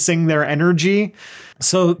sensing their energy.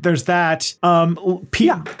 So there's that.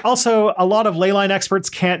 Also, a lot of ley line experts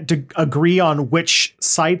can't agree on which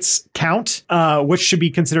sites count, which should be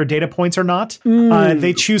considered data points or not.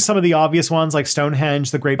 They choose some of the obvious ones like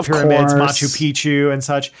Stonehenge, the Great Pyramids, Machu Picchu, and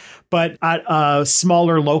such. But at a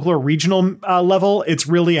smaller local or regional level, it's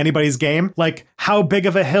really anybody's game. Like, how big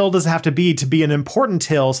of a hill does it have to be an important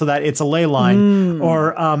hill so that it's a ley line?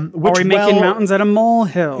 Or which are we making mountains out of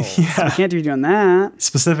molehills? Yeah. We can't be doing that.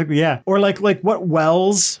 Specifically, yeah. Or like what wells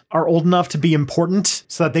are old enough to be important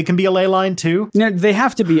so that they can be a ley line too? No, they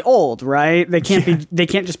have to be old, right? They can't be. They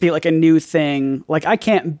can't just be like a new thing. Like I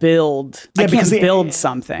can't build. I can't build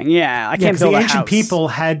something. Yeah, I can't build a house. The ancient people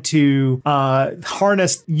had to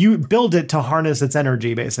build it to harness its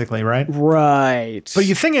energy, basically, right? Right. But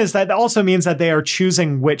the thing is that also means that they are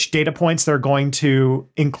choosing which data points they're going to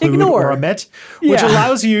include or omit, which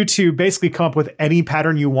allows you to basically come up with any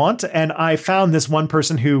pattern you want. And I found this one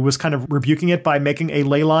person who was kind of rebuking it by making a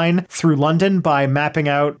ley line through London by mapping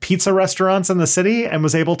out pizza restaurants in the city and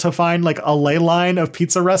was able to find like a ley line of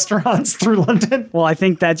pizza restaurants through London. Well, I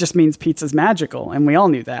think that just means pizza's magical, and we all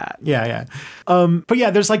knew that. Yeah. But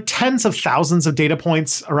yeah, there's like tens of thousands of data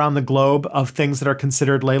points around the globe of things that are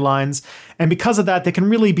considered ley lines. And because of that, they can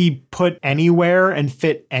really be put anywhere and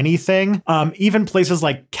fit anything. Even places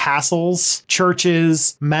like castles,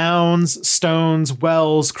 churches, mounds, stones,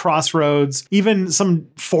 wells, crossroads, even some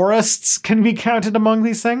forests can be counted among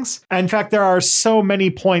these things. In fact, there are so many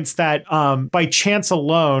points that by chance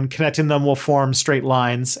alone, connecting them will form straight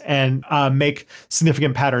lines and make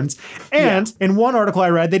significant patterns. And in one article I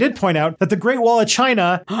read, they did point out that the Great Wall of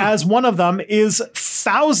China, as one of them, is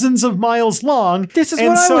thousands of miles long. This is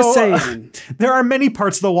what I was saying. There are many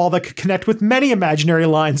parts of the wall that could connect with many imaginary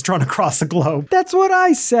lines drawn across the globe. That's what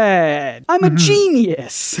I said. I'm a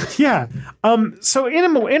genius. Yeah. So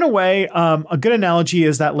in a way, a good analogy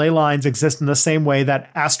is that ley lines exist in the same way that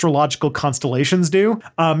astrological constellations do.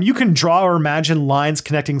 You can draw or imagine lines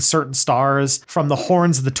connecting certain stars from the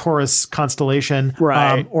horns of the Taurus constellation,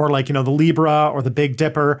 right? Or like, the Libra or the Big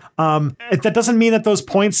Dipper. That doesn't mean that those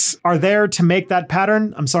points are there to make that pattern.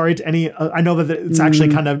 I'm sorry to any. I know that it's actually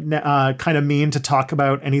kind of mean to talk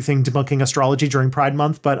about anything debunking astrology during Pride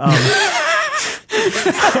Month, but oh,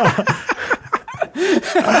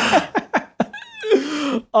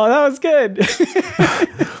 that was good.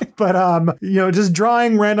 But, just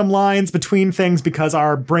drawing random lines between things because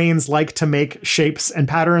our brains like to make shapes and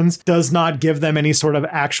patterns does not give them any sort of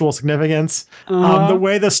actual significance. The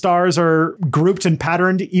way the stars are grouped and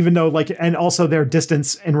patterned, even though and also their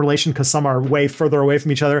distance in relation, because some are way further away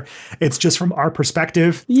from each other, it's just from our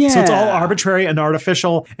perspective. Yeah. So it's all arbitrary and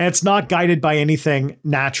artificial, and it's not guided by anything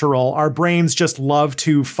natural. Our brains just love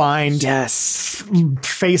to find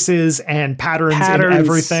faces and patterns in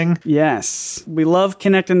everything. Yes. We love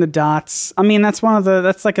connecting the dots. I mean, that's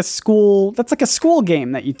like a school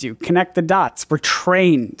game that you do. Connect the dots. We're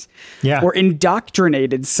trained. Yeah. We're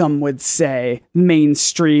indoctrinated, some would say.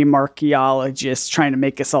 Mainstream archaeologists trying to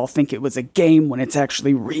make us all think it was a game when it's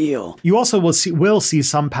actually real. You also will see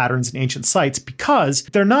some patterns in ancient sites because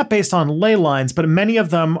they're not based on ley lines, but many of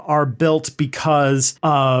them are built because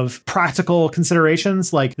of practical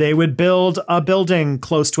considerations. Like they would build a building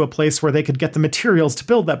close to a place where they could get the materials to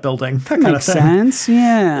build that building. That kind of thing. Makes sense,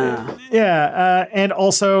 yeah. And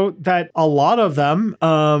also that a lot of them,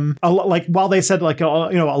 while they said a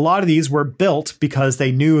lot of these were built because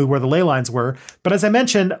they knew where the ley lines were, but as I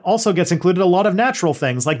mentioned, also gets included a lot of natural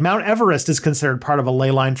things. Like Mount Everest is considered part of a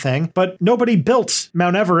ley line thing, but nobody built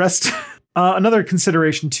Mount Everest. Another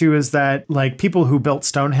consideration too is that people who built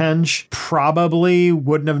Stonehenge probably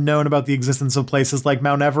wouldn't have known about the existence of places like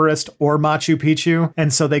Mount Everest or Machu Picchu,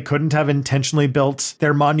 and so they couldn't have intentionally built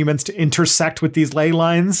their monuments to intersect with these ley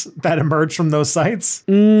lines that emerged from those sites.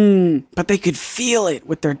 But they could feel it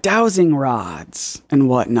with their dowsing rods and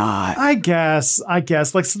whatnot. I guess.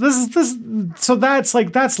 So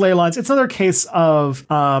that's ley lines. It's another case of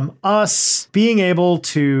us being able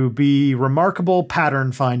to be remarkable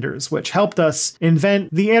pattern finders, which helped us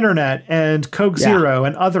invent the internet and Coke Zero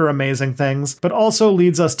and other amazing things, but also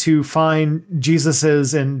leads us to find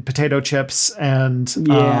Jesuses in potato chips and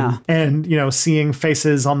seeing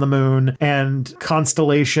faces on the moon and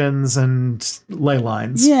constellations and ley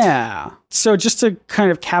lines. Yeah. So just to kind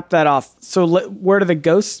of cap that off, where's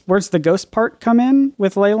the ghost part come in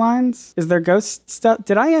with ley lines? Is there ghost stuff?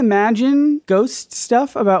 Did I imagine ghost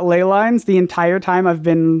stuff about ley lines the entire time I've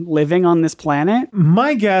been living on this planet?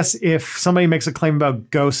 My guess, if somebody makes a claim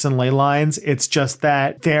about ghosts and ley lines, it's just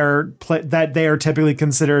that they are typically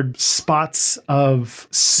considered spots of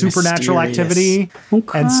supernatural activity.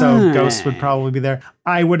 Okay. And so ghosts would probably be there.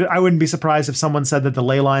 I wouldn't be surprised if someone said that the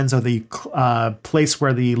ley lines are the place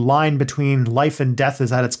where the line between life and death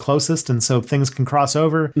is at its closest, and so things can cross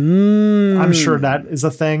over. I'm sure that is a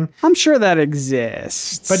thing. I'm sure that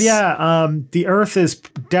exists. But the Earth is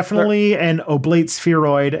definitely an oblate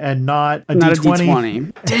spheroid and not a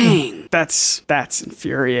D20. D20. Dang, that's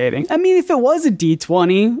infuriating. I mean, if it was a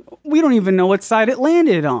D20, we don't even know what side it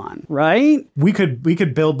landed on, right? We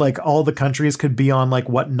could build all the countries could be on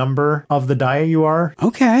what number of the die you are.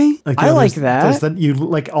 Okay. I like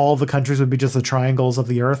that. All the countries would be just the triangles of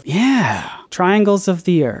the Earth. Yeah. Triangles of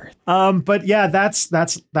the Earth. But yeah, that's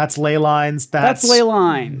ley lines. That's ley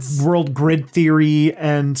lines. World grid theory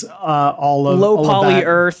and all of low all poly of that.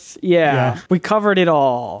 Earth. Yeah. We covered it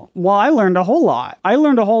all. Well, I learned a whole lot.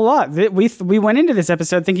 We went into this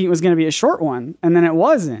episode thinking it was going to be a short one, and then it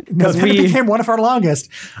wasn't. No, then it became one of our longest.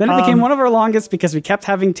 Then it became one of our longest because we kept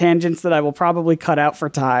having tangents that I will probably cut out for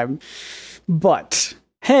time. But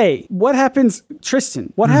hey, what happens,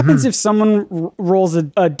 Tristan? What happens if someone rolls a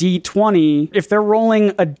D20? If they're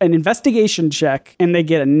rolling an investigation check and they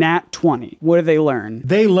get a nat 20, what do they learn?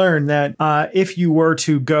 They learn that if you were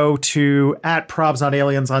to go to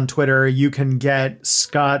 @ProbsNotAliens on Twitter, you can get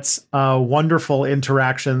Scott's wonderful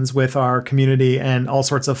interactions with our community and all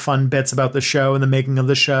sorts of fun bits about the show and the making of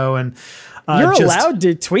the show. And you're allowed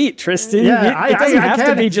to tweet, Tristan. Yeah, it doesn't have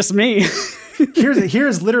to be just me.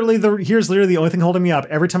 Here's literally the only thing holding me up.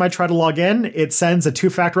 Every time I try to log in, it sends a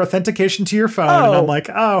 2-factor authentication to your phone, and I'm like,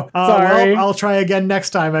 sorry. Well, I'll try again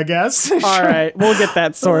next time, I guess. All right, we'll get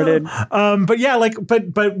that sorted. But yeah,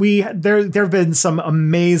 there have been some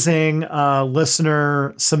amazing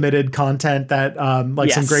listener submitted content that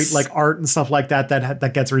some great art and stuff like that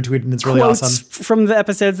gets retweeted, and it's really Quotes awesome from the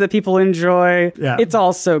episodes that people enjoy. Yeah, it's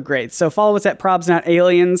all so great. So follow us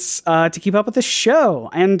 @ProbsNotAliens to keep up with the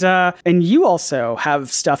show, and you also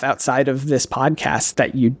have stuff outside of this podcast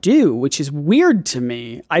that you do, which is weird to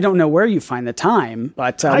me. I don't know where you find the time,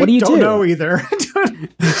 but what do you do? I don't know either.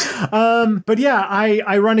 But yeah,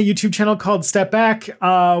 I run a YouTube channel called Step Back,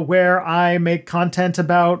 where I make content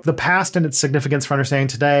about the past and its significance for understanding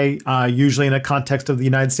today, usually in a context of the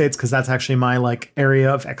United States, because that's actually my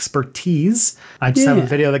area of expertise. I just have a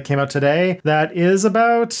video that came out today that is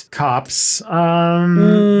about cops.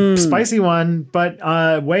 Spicy one, but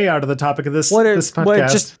way out of the topic of this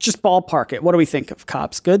podcast. Just ballpark it. What do we think of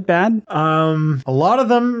cops? Good, bad? A lot of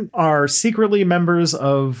them are secretly members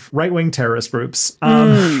of right-wing terrorist groups.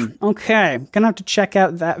 Okay. Gonna have to check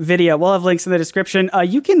out that video. We'll have links in the description.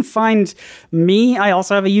 You can find me. I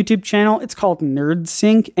also have a YouTube channel. It's called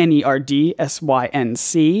NerdSync,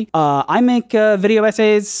 NERDSYNC. I make video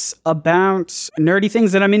essays about nerdy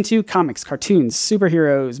things that I'm into: comics, cartoons,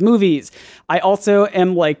 superheroes, movies. I also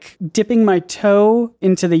am dipping my toe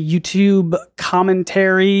into the YouTube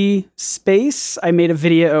commentary space. I made a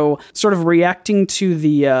video sort of reacting to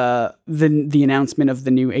the announcement of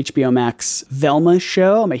the new HBO Max Velma Velma's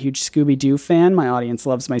show. I'm a huge Scooby-Doo fan. My audience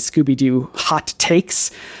loves my Scooby-Doo hot takes.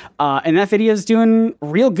 And that video is doing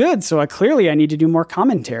real good, so I need to do more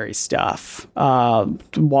commentary stuff.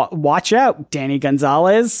 Watch out, Danny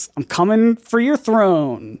Gonzalez. I'm coming for your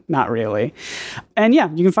throne. Not really. And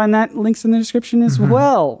yeah, you can find that links in the description as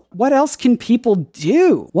well. What else can people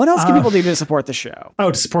do? What else can people do to support the show?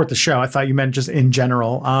 Oh, to support the show. I thought you meant just in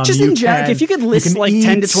general. Just in general. If you could list like eat,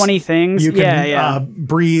 10 to 20 things. You can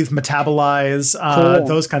breathe, metabolize. Cool.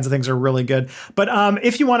 Those kinds of things are really good. But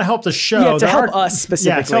if you want to help the show. To help us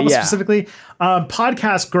specifically. Specifically,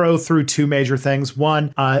 podcasts grow through two major things.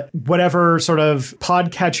 One, whatever sort of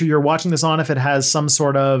podcatcher you're watching this on, if it has some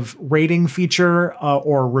sort of rating feature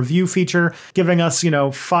or review feature, giving us,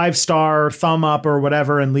 5-star thumb up or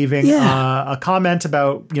whatever, and leaving a comment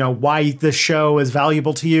about, why this show is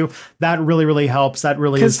valuable to you. That really, really helps. That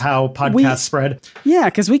really is how podcasts spread. Yeah,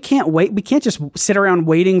 because we can't wait. We can't just sit around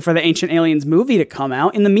waiting for the Ancient Aliens movie to come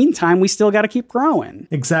out. In the meantime, we still got to keep growing.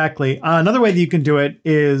 Exactly. Another way that you can do it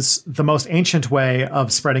is the most ancient way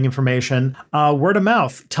of spreading information, word of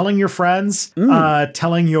mouth, telling your friends,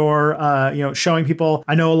 telling your, showing people.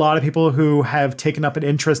 I know a lot of people who have taken up an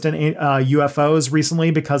interest in UFOs recently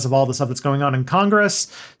because of all the stuff that's going on in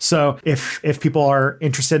Congress. So if people are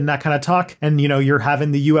interested in that kind of talk and, you're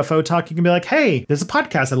having the UFO talk, you can be like, hey, there's a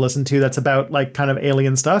podcast I listen to that's about like kind of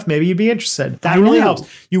alien stuff. Maybe you'd be interested. That really helps.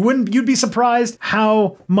 You'd be surprised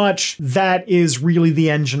how much that is really the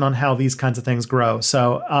engine on how these kinds of things grow.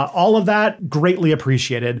 So all of that greatly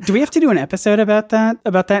appreciated. Do we have to do an episode about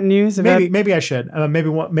that news? Maybe I should.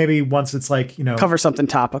 Maybe once it's like, cover something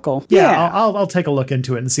topical. Yeah. I'll take a look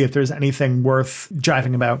into it and see if there's anything worth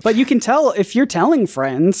jiving about. But you can tell if you're telling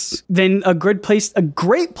friends, then a great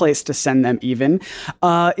place to send them even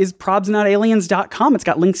is probsnotaliens.com. It's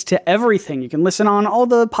got links to everything. You can listen on all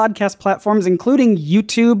the podcast platforms, including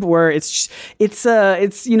YouTube, where it's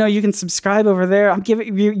you can subscribe over there.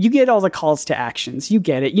 You get all the calls to actions. You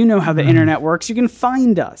get it. You know how the internet works. You can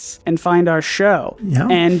find us and find our show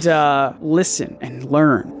and listen and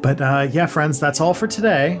learn. But friends, that's all for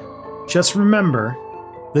today. Just remember,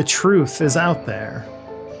 the truth is out there.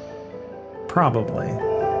 Probably.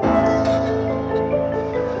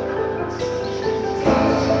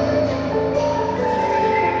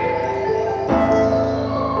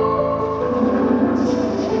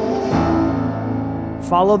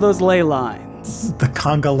 Follow those ley lines. The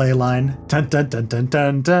conga ley line. Dun dun dun dun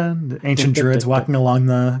dun dun. Ancient druids walking along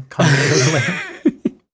the conga ley line.